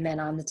delivering that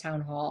on the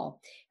town hall.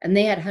 And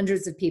they had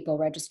hundreds of people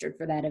registered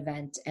for that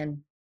event. And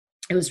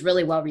it was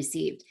really well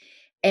received.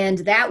 And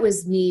that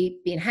was me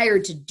being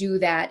hired to do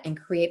that and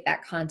create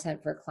that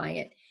content for a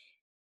client.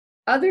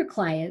 Other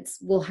clients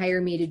will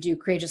hire me to do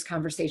courageous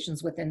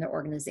conversations within their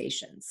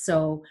organizations.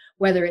 So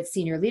whether it's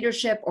senior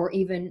leadership or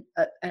even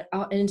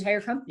an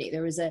entire company.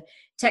 There was a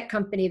tech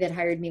company that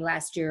hired me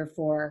last year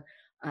for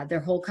their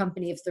whole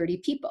company of 30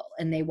 people.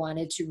 And they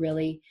wanted to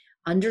really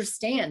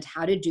understand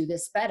how to do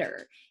this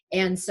better.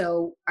 And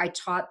so I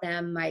taught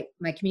them my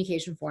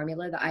communication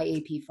formula, the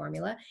IAP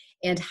formula,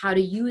 and how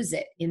to use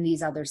it in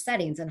these other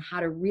settings and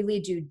how to really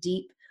do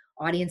deep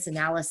audience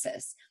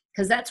analysis,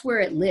 because that's where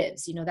it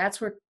lives.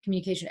 That's where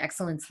communication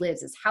excellence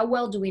lives, is how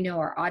well do we know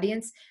our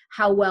audience?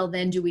 How well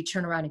then do we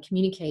turn around and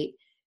communicate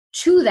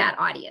to that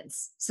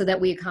audience so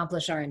that we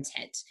accomplish our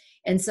intent?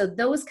 And so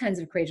those kinds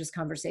of courageous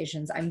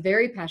conversations I'm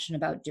very passionate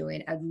about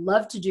doing. I'd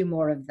love to do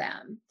more of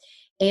them.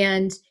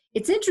 And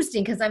it's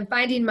interesting because I'm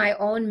finding my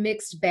own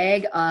mixed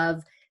bag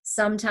of,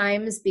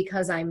 sometimes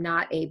because I'm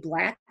not a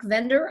Black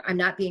vendor, I'm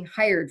not being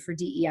hired for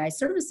DEI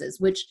services,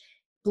 which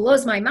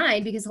blows my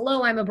mind because,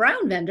 hello, I'm a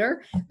brown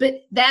vendor,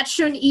 but that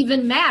shouldn't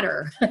even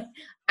matter.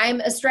 I'm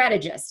a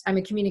strategist, I'm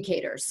a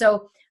communicator.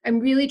 So I'm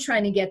really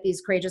trying to get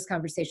these courageous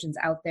conversations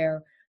out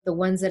there. The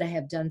ones that I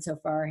have done so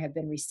far have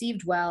been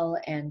received well.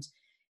 And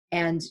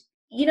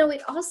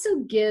it also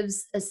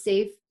gives a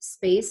safe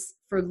space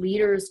for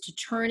leaders to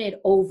turn it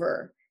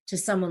over to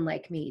someone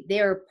like me.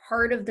 They're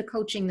part of the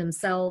coaching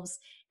themselves,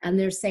 and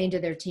they're saying to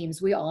their teams,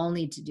 we all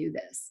need to do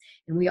this,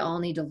 and we all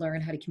need to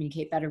learn how to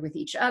communicate better with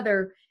each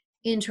other,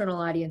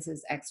 internal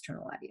audiences,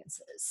 external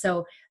audiences.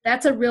 So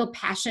that's a real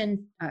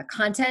passion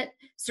content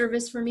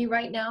service for me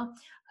right now.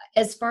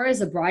 As far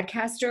as a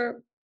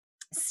broadcaster,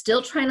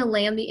 still trying to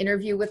land the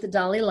interview with the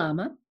Dalai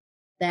Lama.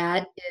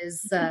 That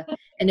is,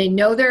 and I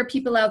know there are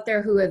people out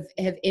there who have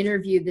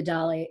interviewed the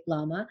Dalai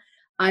Lama.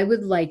 I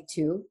would like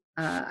to.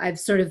 I've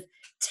sort of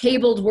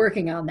tabled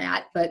working on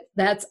that, but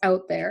that's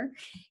out there.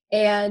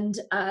 And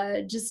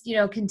just,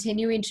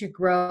 continuing to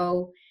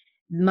grow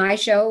my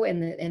show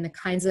and the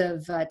kinds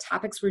of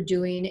topics we're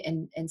doing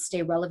and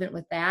stay relevant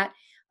with that.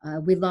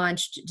 We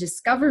launched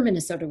Discover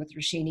Minnesota with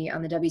Roshini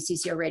on the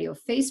WCCO Radio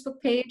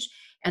Facebook page,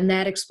 and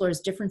that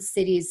explores different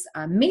cities,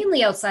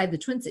 mainly outside the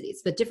Twin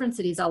Cities, but different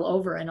cities all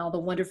over and all the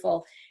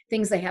wonderful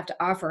things they have to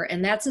offer.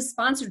 And that's a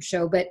sponsored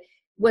show, but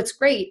what's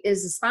great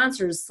is the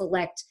sponsors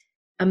select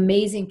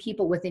amazing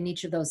people within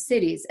each of those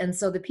cities. And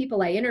so the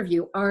people I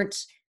interview aren't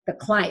the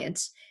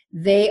client.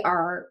 They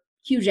are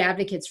huge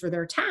advocates for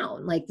their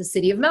town, like the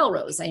city of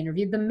Melrose. I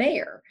interviewed the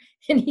mayor,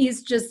 and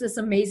he's just this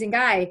amazing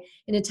guy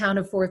in a town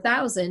of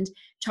 4,000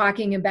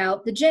 talking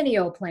about the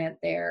Genio plant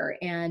there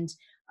and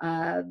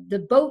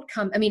the boat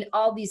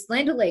all these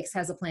Land O'Lakes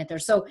has a plant there.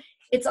 So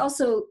it's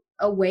also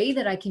a way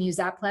that I can use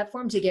that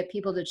platform to get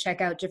people to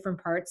check out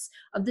different parts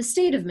of the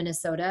state of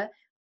Minnesota,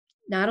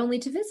 not only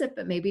to visit,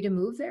 but maybe to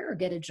move there or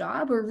get a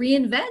job or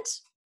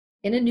reinvent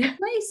in a new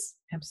place.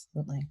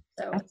 Absolutely.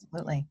 So,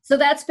 absolutely. So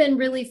that's been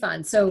really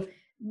fun. So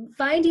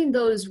finding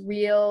those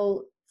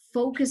real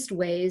focused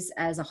ways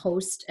as a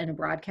host and a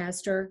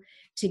broadcaster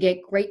to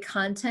get great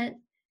content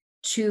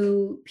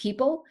to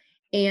people.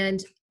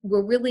 And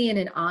we're really in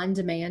an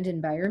on-demand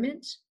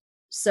environment.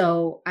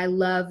 So I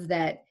love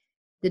that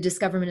the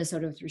Discover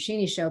Minnesota with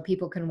Roshini show,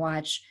 people can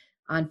watch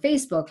on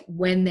Facebook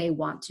when they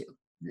want to.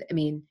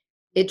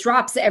 It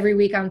drops every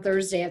week on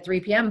Thursday at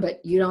 3 p.m.,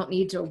 but you don't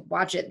need to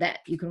watch it then.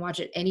 You can watch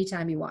it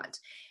anytime you want.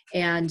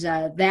 And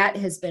that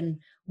has been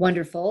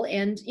wonderful.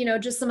 And,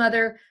 just some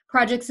other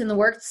projects in the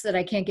works that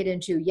I can't get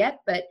into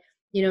yet, but,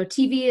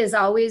 TV is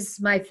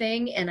always my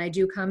thing. And I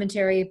do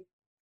commentary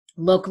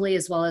locally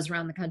as well as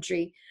around the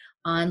country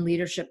on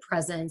leadership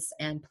presence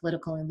and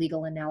political and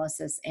legal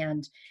analysis.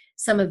 And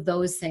some of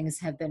those things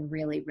have been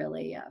really,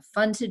 really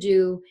fun to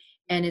do.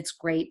 And it's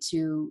great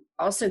to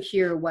also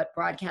hear what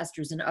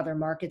broadcasters in other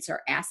markets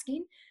are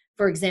asking.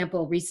 For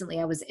example,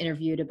 recently I was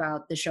interviewed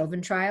about the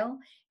Chauvin trial,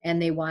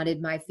 and they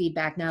wanted my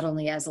feedback not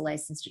only as a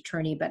licensed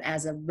attorney, but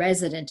as a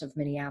resident of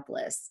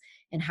Minneapolis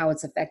and how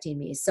it's affecting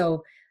me.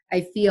 So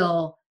I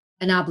feel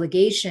an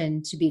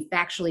obligation to be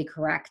factually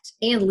correct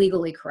and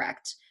legally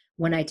correct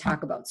when I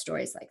talk about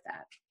stories like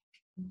that.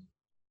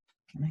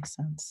 That makes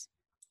sense.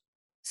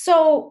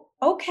 So,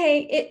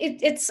 okay,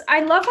 it's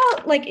I love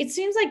how, like, it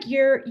seems like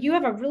you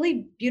have a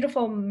really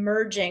beautiful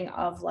merging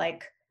of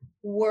like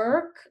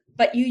work,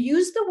 but you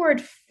use the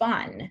word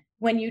fun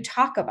when you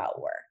talk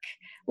about work,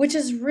 which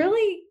is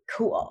really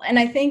cool. And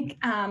I think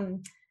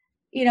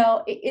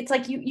it's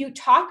like you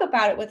talk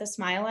about it with a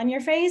smile on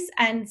your face,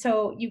 and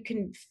so you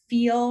can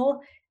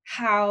feel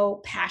how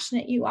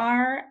passionate you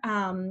are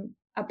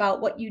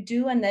about what you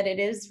do, and that it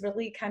is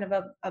really kind of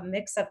a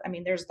mix of, I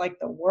mean, there's like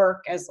the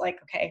work as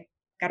like, okay,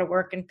 got to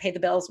work and pay the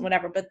bills and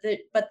whatever, but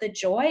the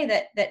joy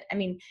that I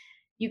mean,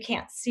 you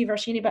can't see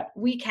Roshini, but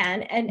we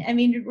can. And I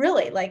mean,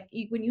 really, like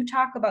when you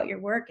talk about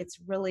your work, it's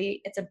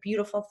a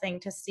beautiful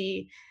thing to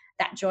see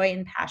that joy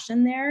and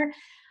passion there.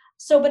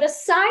 So, but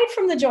aside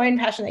from the joy and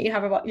passion that you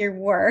have about your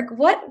work,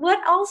 what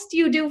else do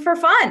you do for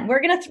fun?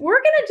 We're gonna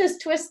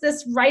just twist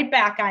this right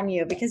back on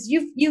you, because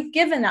you've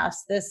given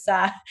us this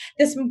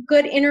this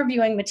good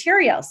interviewing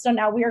material. So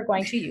now we are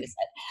going to use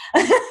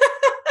it.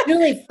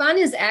 Julie, fun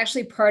is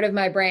actually part of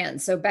my brand.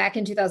 So back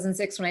in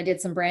 2006, when I did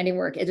some branding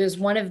work, it is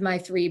one of my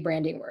 3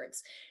 branding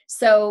words.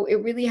 So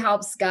it really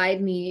helps guide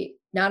me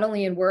not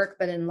only in work,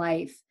 but in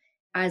life,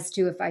 as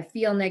to if I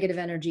feel negative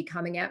energy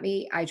coming at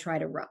me, I try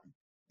to run,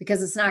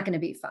 because it's not going to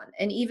be fun.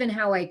 And even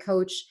how I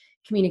coach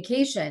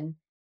communication,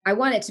 I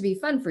want it to be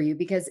fun for you,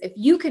 because if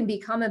you can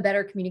become a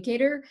better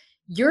communicator,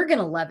 you're going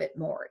to love it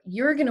more.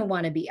 You're going to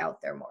want to be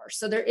out there more.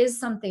 So there is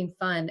something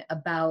fun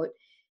about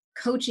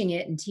coaching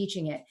it and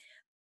teaching it.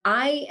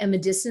 I am a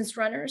distance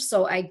runner,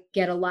 so I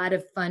get a lot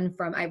of fun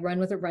I run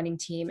with a running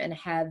team and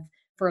have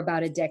for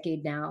about a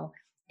decade now.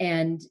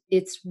 And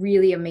it's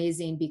really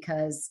amazing,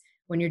 because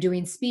when you're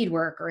doing speed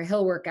work or a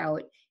hill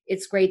workout,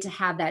 it's great to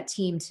have that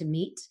team to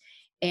meet.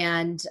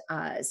 And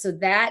so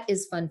that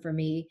is fun for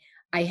me.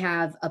 I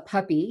have a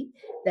puppy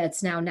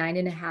that's now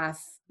 9.5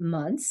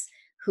 months,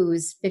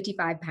 who's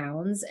 55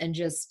 pounds and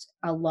just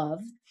a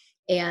love.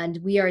 And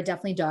we are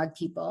definitely dog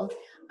people.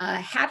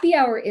 Happy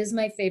hour is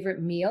my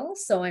favorite meal.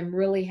 So I'm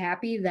really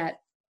happy that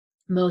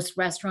most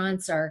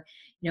restaurants are,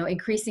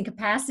 increasing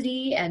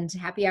capacity, and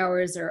happy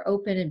hours are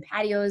open, and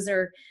patios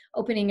are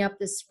opening up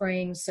this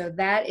spring. So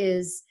that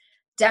is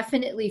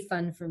definitely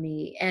fun for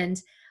me.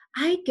 And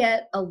I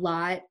get a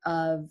lot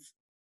of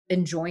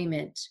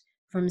enjoyment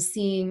from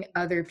seeing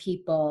other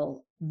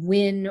people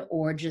win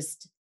or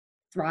just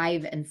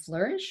thrive and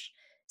flourish.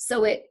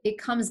 So it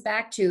comes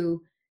back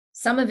to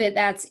some of it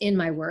that's in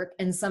my work,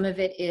 and some of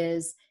it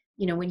is,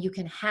 when you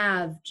can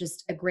have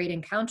just a great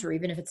encounter,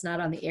 even if it's not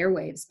on the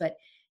airwaves, but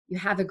you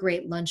have a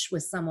great lunch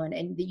with someone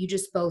and that you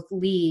just both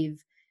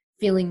leave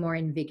feeling more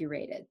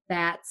invigorated.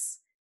 That's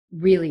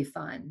really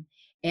fun.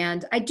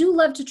 And I do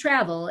love to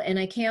travel, and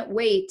I can't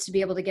wait to be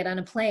able to get on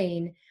a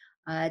plane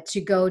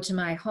to go to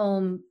my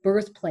home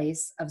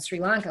birthplace of Sri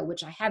Lanka,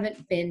 which I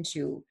haven't been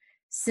to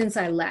since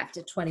I left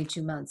at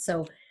 22 months.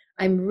 So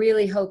I'm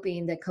really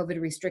hoping that COVID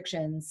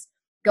restrictions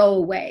go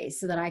away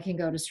so that I can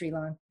go to Sri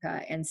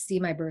Lanka and see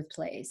my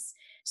birthplace.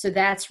 So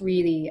that's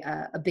really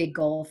a big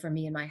goal for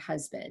me and my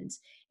husband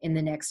in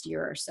the next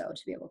year or so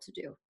to be able to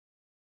do.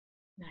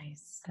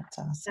 Nice. That's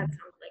awesome. That sounds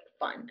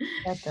like fun.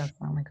 That does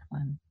sound like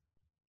fun.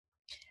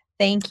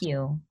 Thank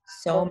you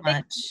so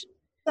much.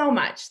 So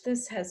much.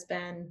 This has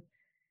been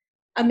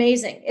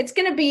amazing. It's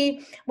going to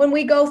be, when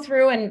we go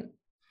through and,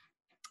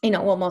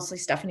 well, mostly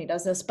Stephanie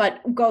does this, but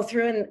go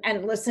through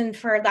and listen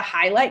for the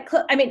highlight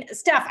clip. I mean,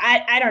 Steph,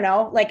 I don't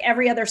know, like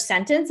every other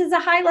sentence is a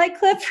highlight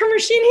clip from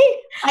Roshini.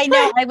 I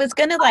know. I was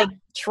going to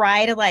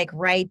try to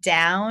write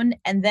down,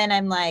 and then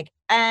I'm like,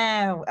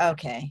 oh,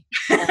 okay.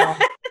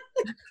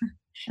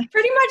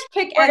 Pretty much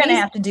pick. We're going to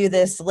have to do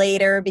this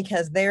later,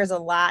 because there's a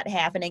lot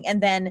happening.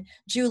 And then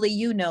Julie,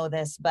 you know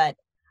this, but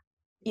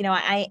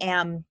I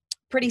am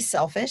pretty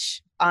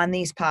selfish on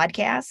these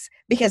podcasts,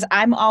 because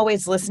I'm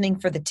always listening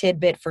for the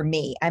tidbit for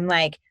me. I'm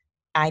like,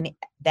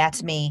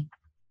 that's me.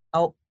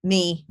 Oh,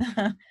 me.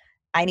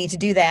 I need to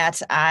do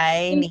that.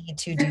 I need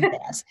to do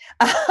that.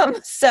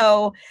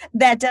 So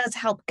that does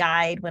help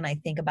guide when I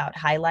think about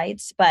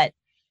highlights, but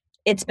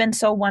it's been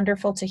so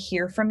wonderful to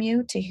hear from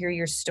you, to hear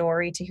your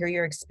story, to hear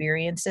your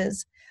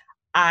experiences.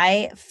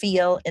 I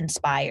feel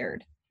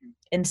inspired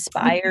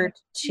to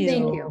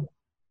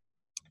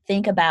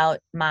think about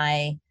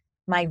my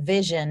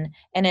vision.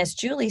 And as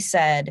Julie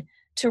said,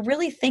 to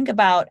really think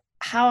about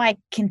how I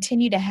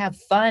continue to have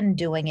fun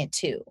doing it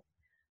too.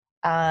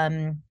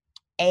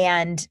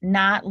 And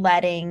not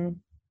letting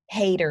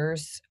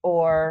haters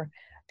or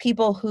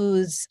people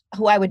who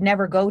I would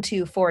never go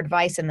to for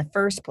advice in the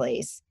first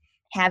place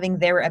having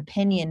their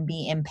opinion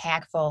be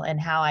impactful in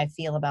how I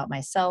feel about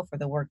myself or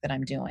the work that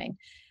I'm doing.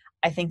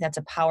 I think that's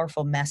a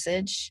powerful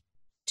message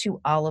to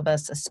all of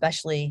us,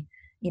 especially,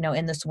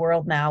 in this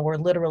world now where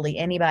literally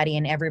anybody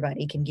and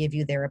everybody can give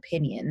you their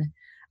opinion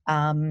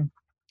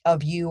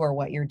of you or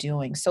what you're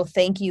doing. So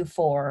thank you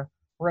for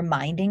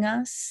reminding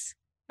us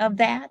of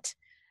that.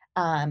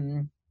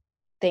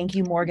 Thank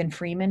you, Morgan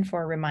Freeman,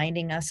 for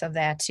reminding us of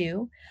that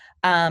too.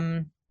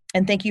 And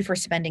thank you for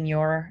spending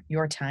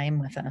your time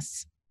with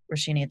us,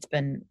 Roshini. It's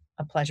been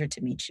a pleasure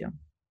to meet you.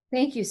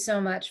 Thank you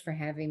so much for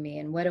having me.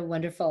 And what a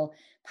wonderful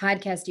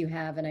podcast you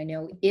have. And I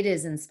know it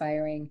is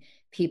inspiring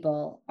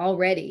people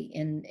already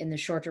in the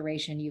short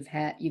duration you've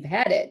had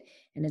it.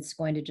 And it's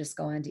going to just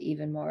go on to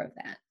even more of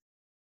that.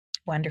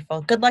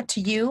 Wonderful. Good luck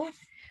to you.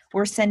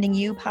 We're sending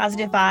you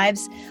positive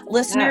vibes.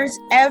 Listeners,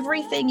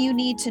 everything you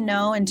need to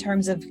know in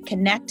terms of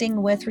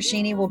connecting with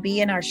Roshini will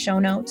be in our show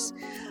notes.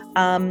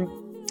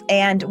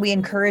 And we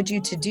encourage you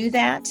to do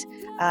that.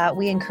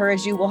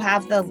 We'll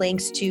have the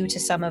links to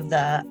some of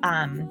the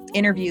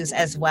interviews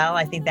as well.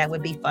 I think that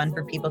would be fun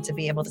for people to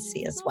be able to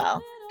see as well.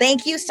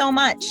 Thank you so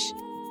much.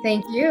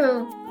 Thank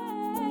you.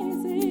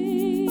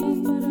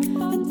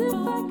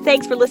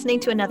 Thanks for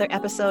listening to another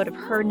episode of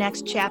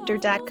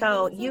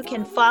hernextchapter.co. You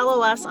can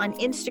follow us on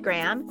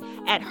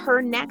Instagram at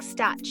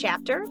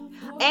hernext.chapter,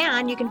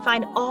 and you can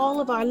find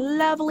all of our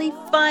lovely,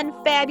 fun,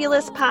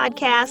 fabulous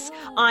podcasts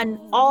on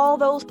all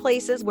those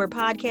places where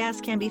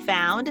podcasts can be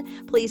found.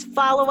 Please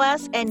follow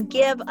us and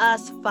give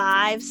us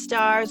 5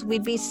 stars.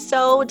 We'd be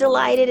so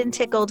delighted and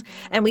tickled,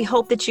 and we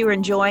hope that you're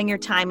enjoying your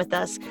time with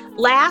us.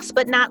 Last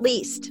but not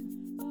least,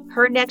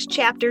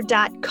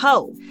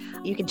 hernextchapter.co.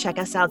 You can check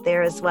us out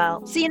there as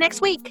well. See you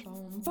next week.